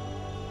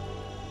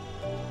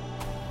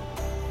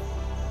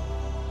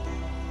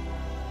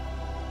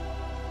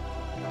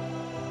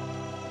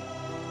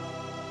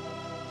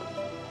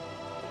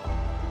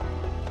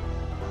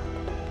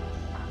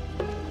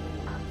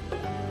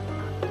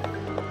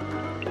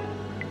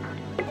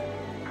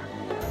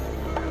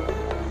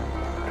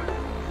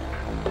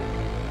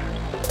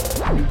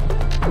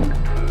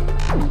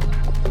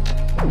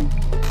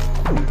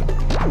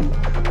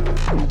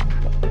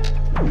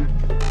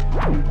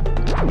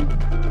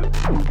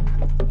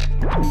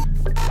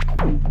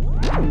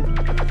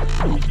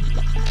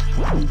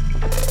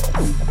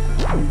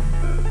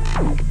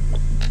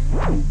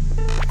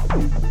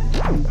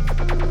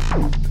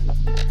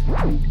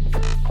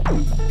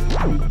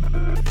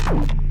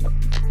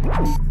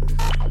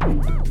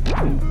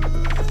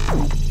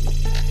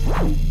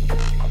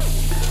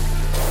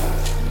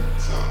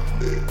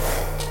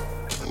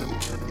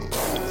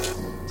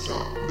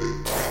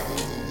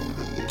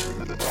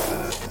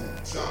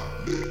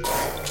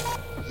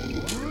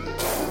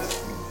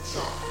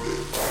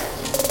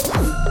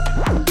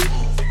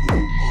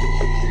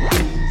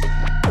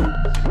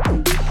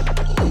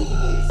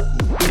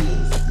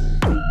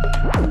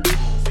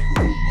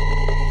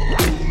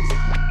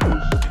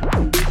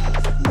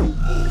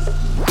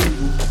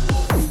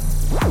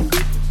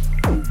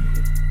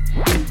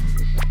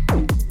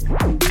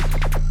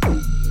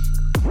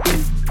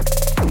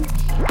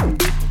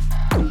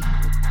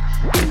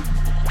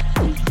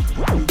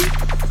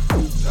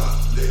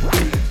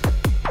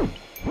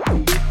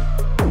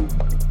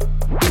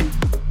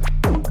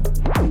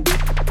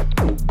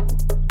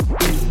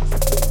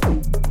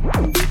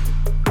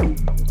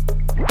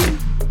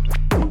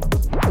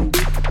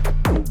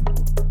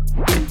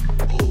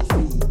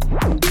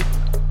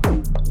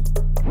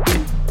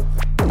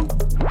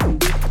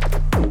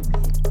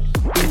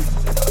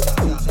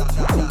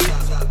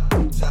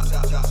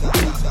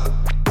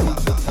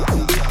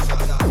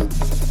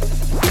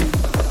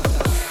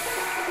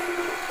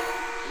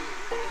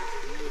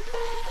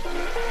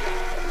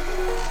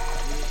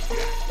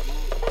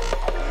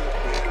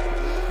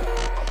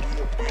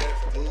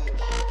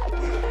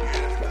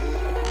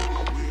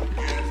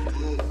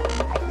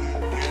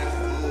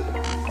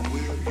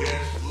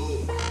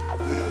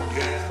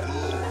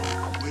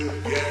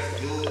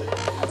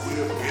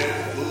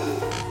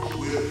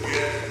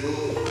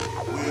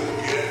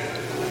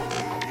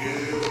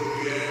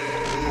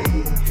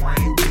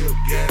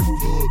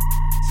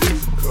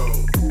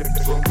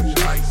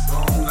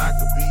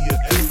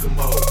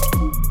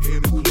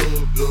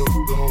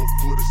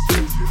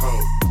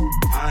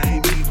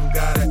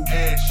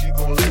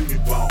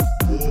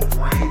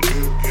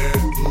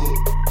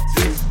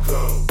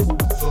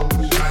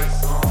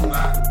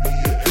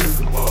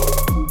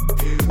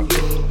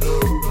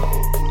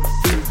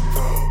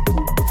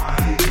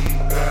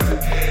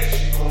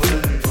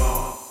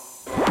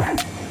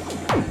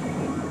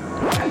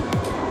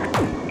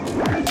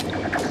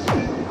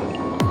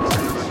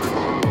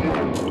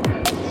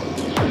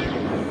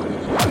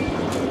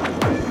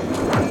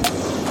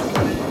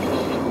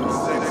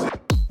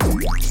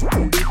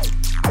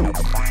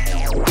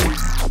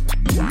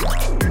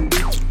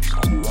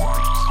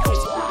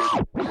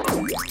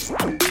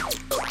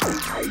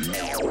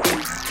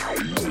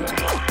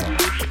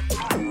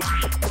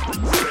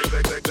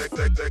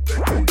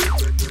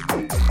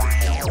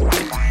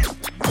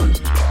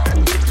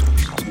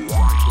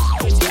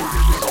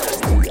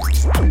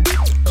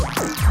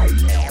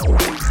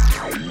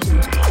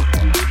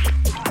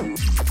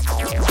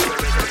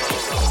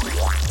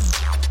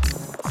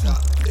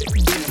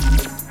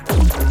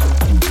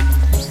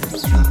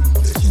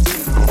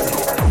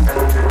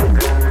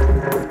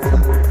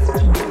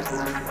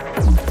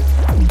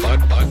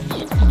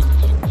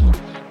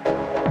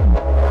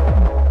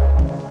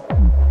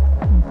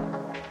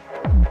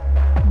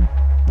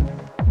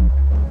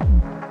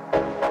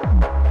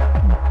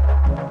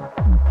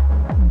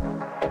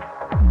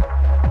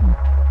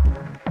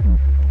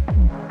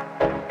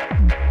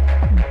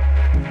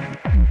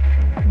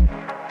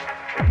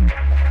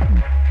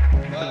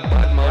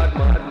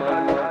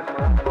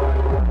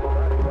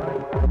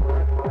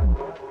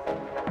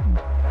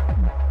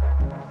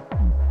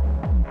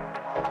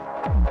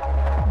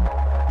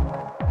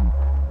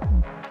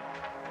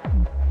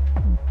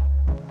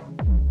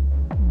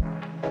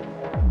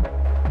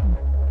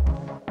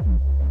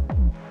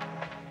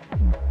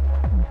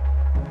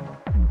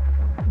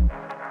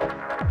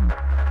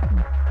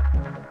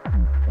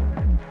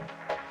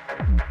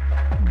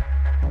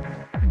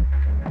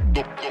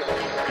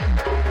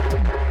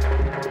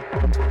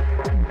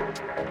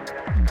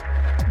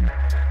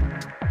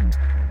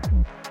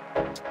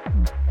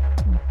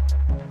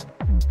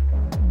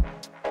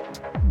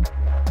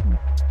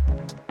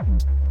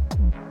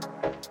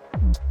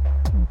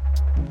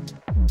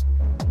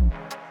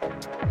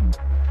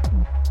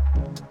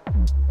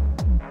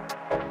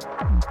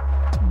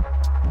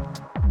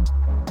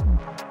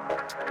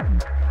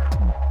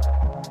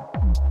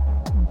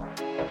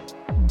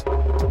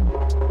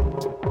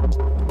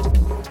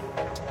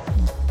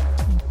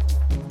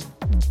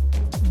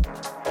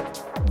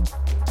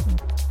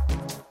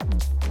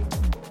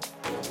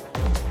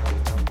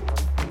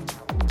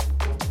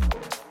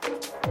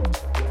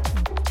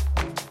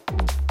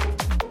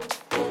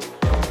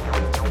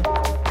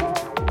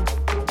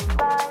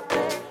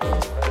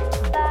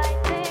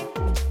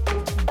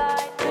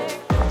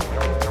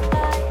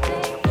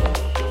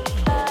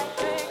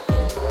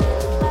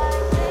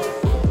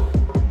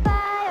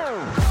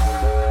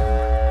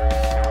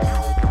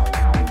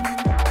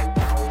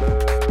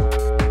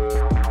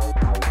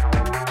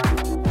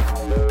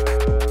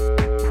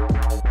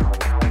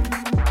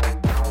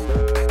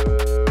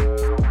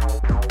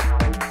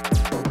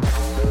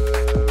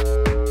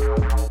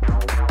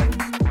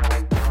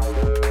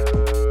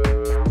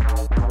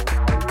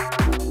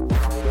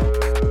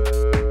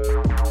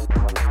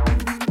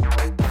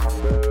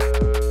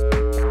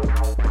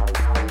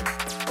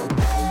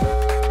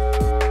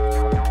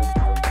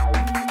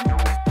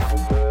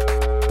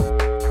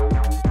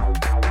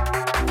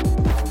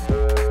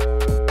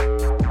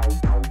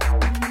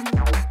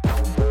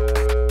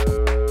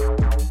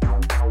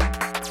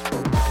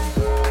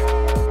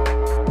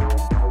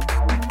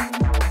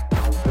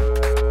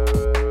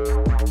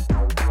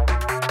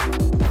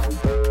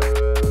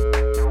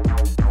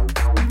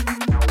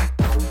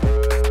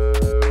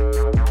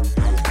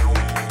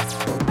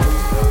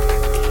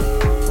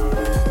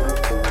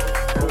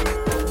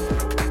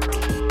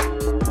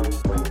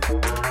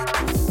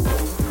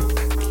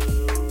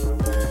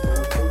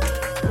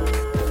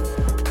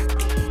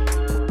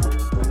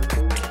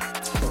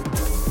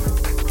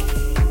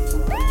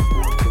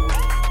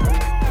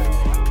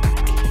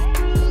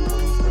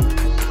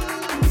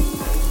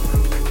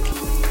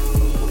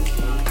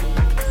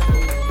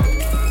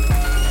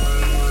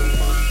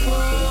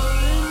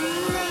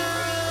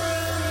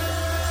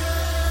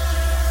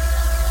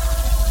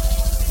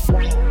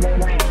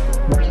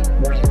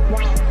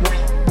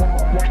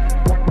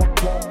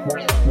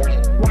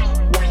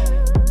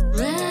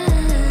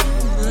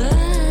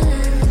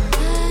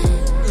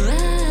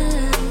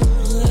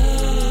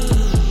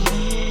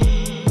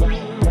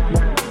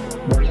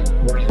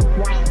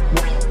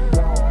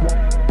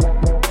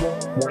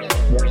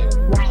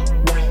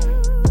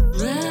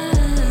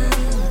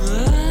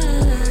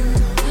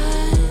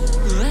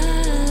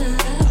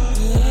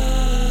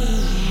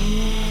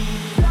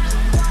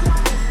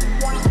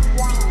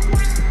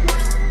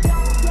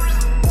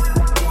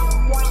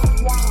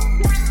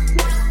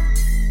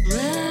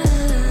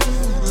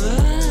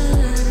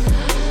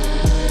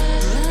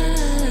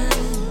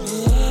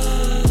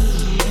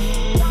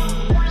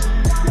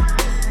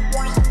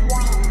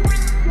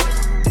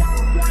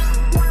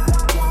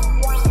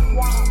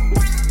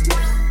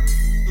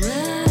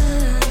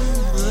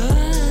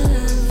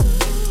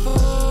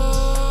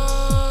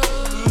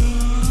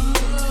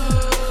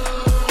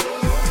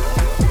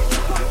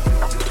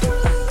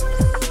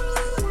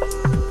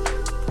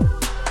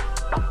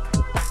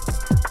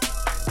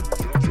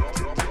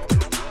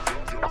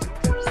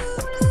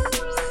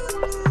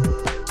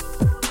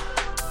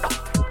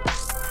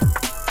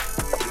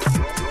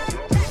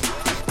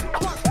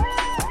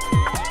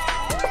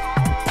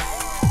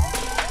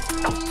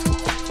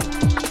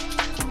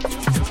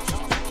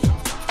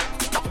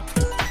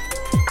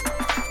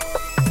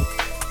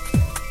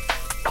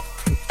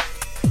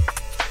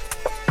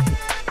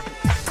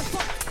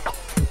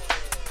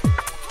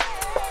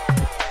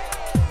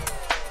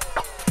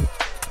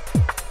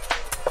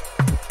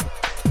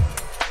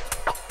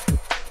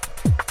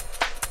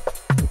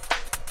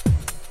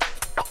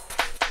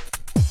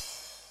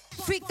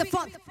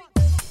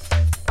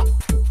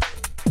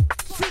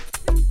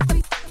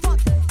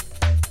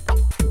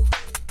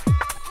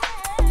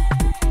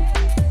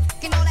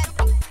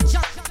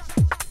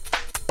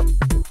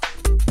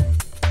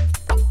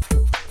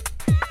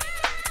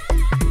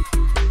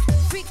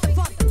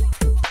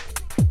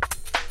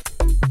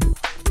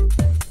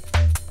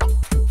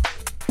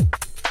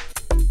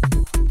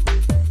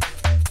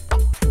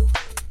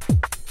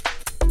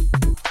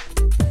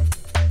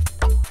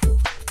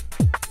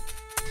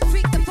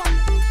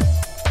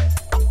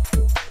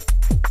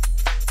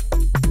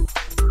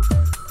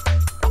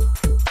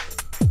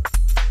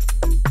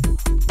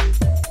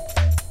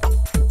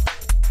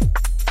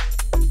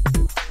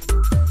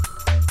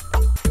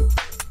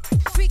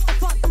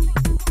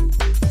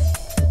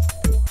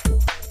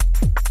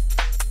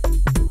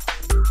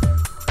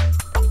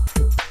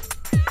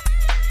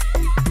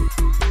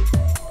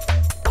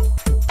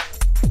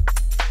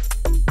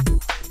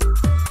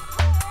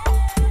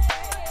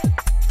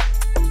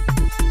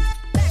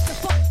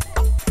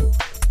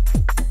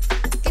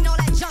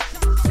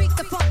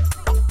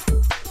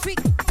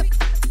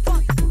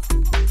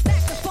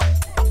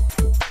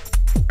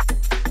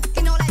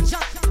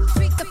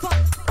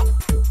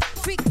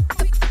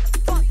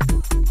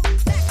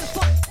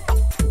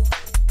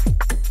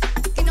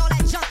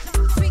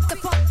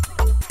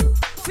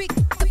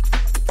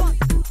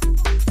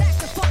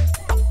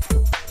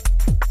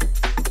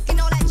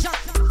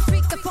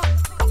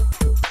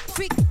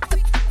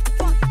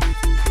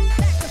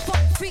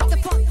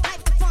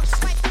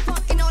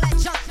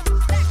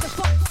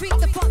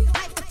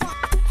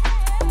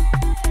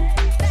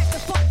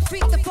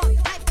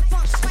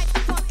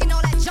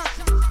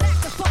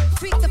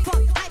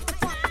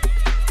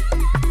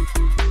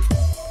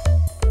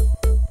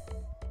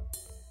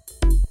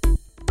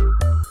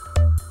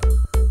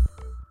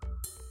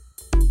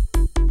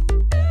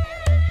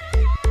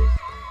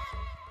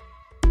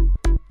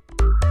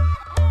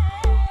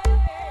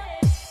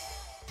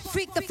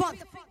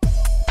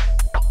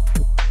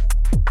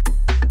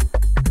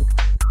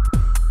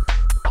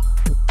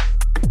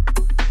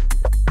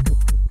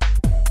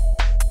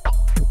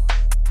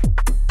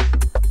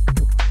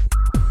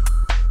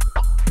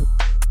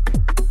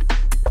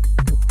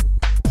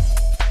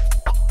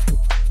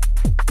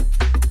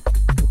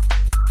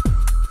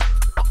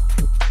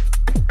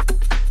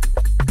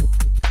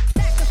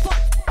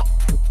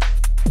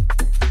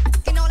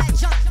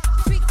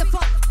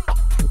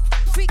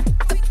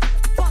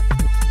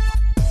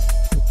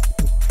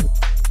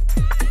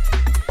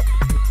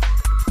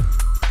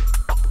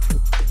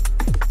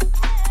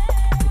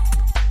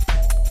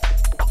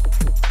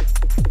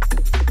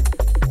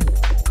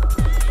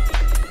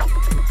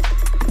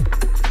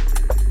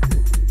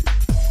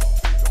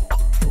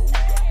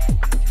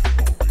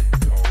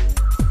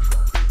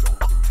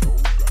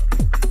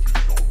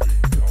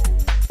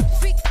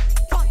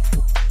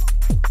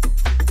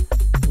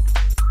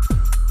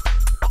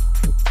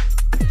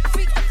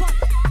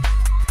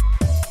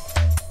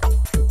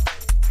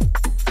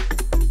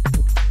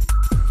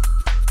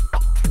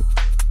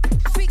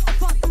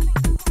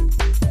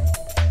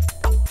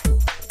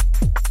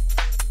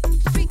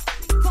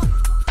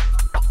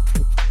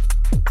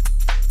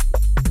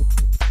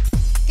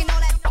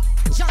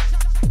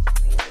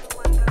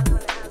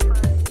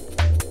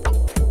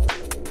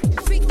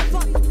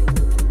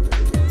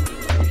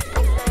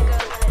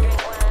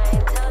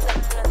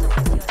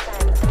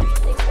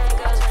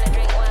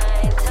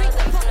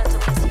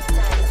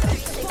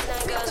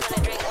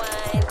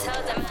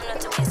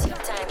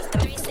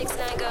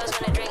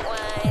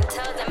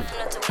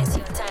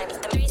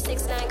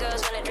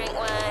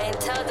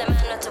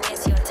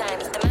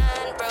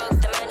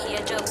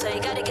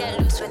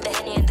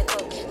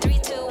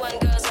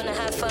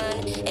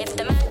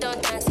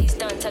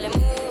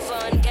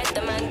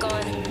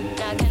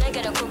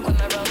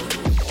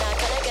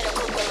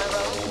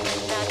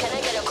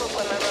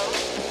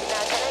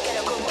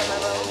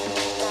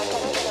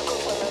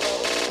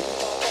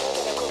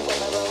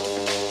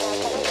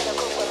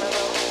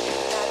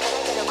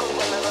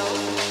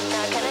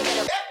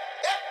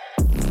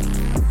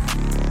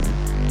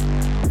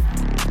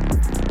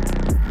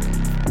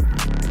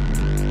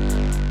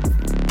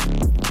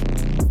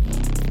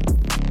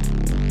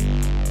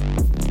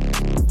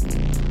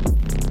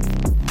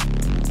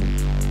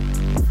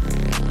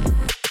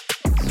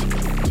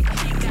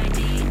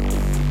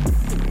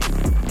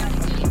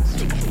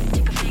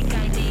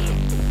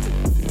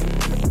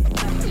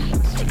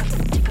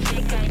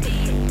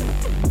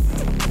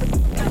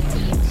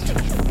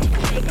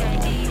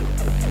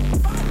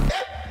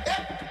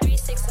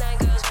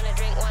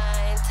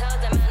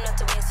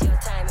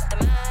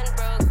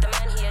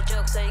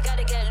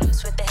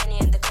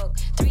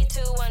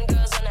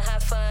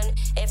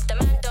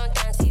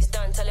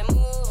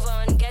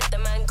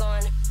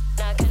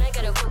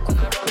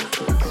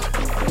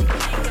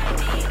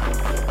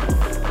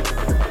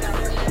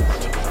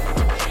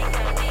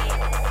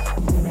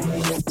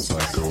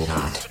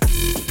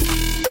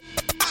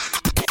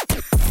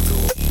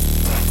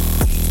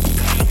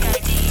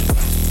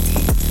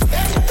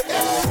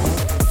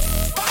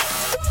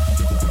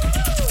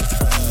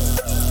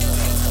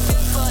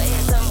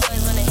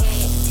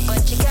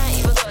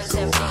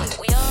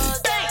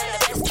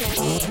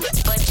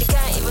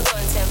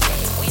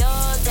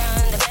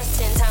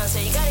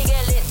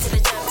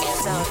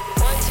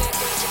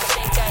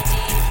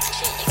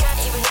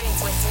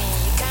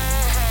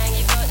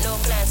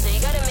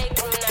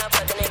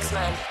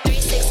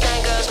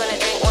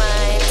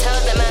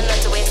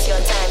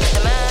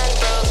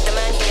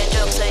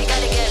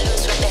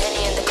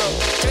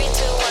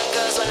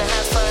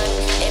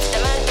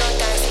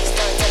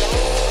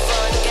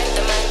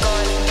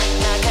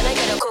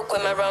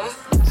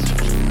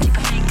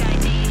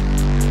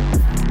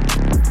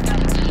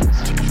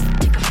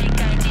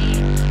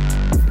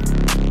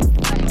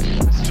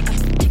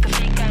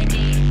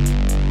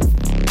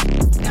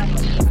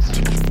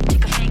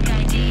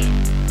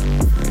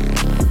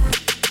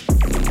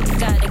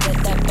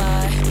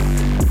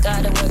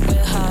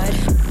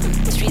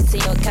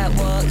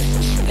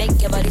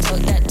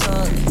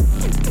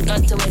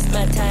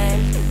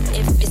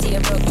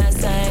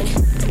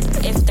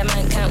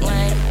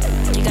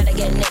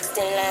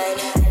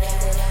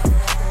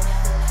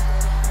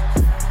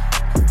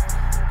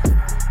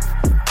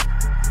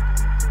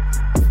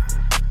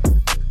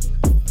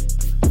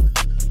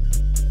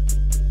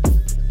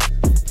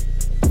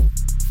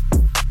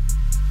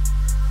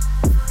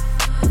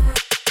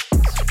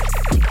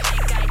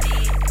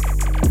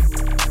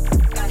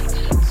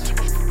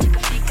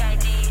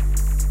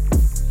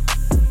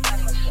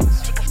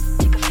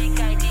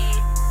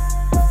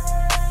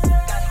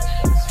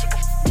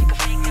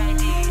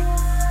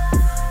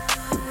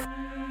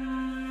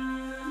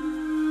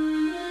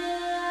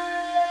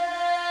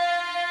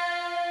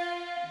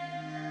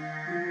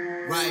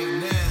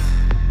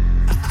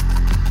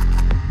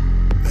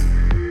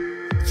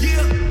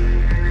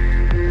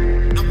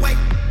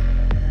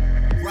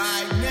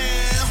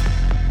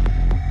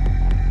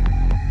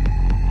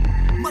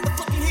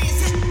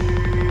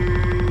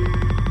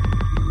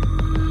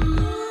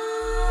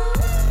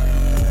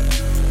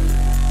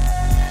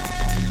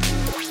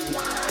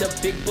 The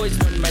big boys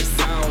run my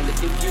sound.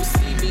 If you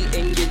see me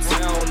in your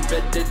town,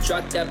 better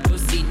drop that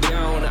pussy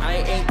down. I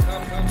ain't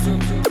come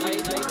to play.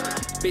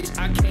 Bitch,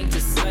 I can't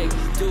just like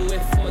do it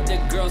for the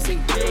girls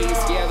and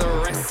gays. Yeah,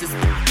 the rest is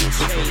not the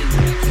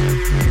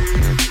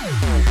change.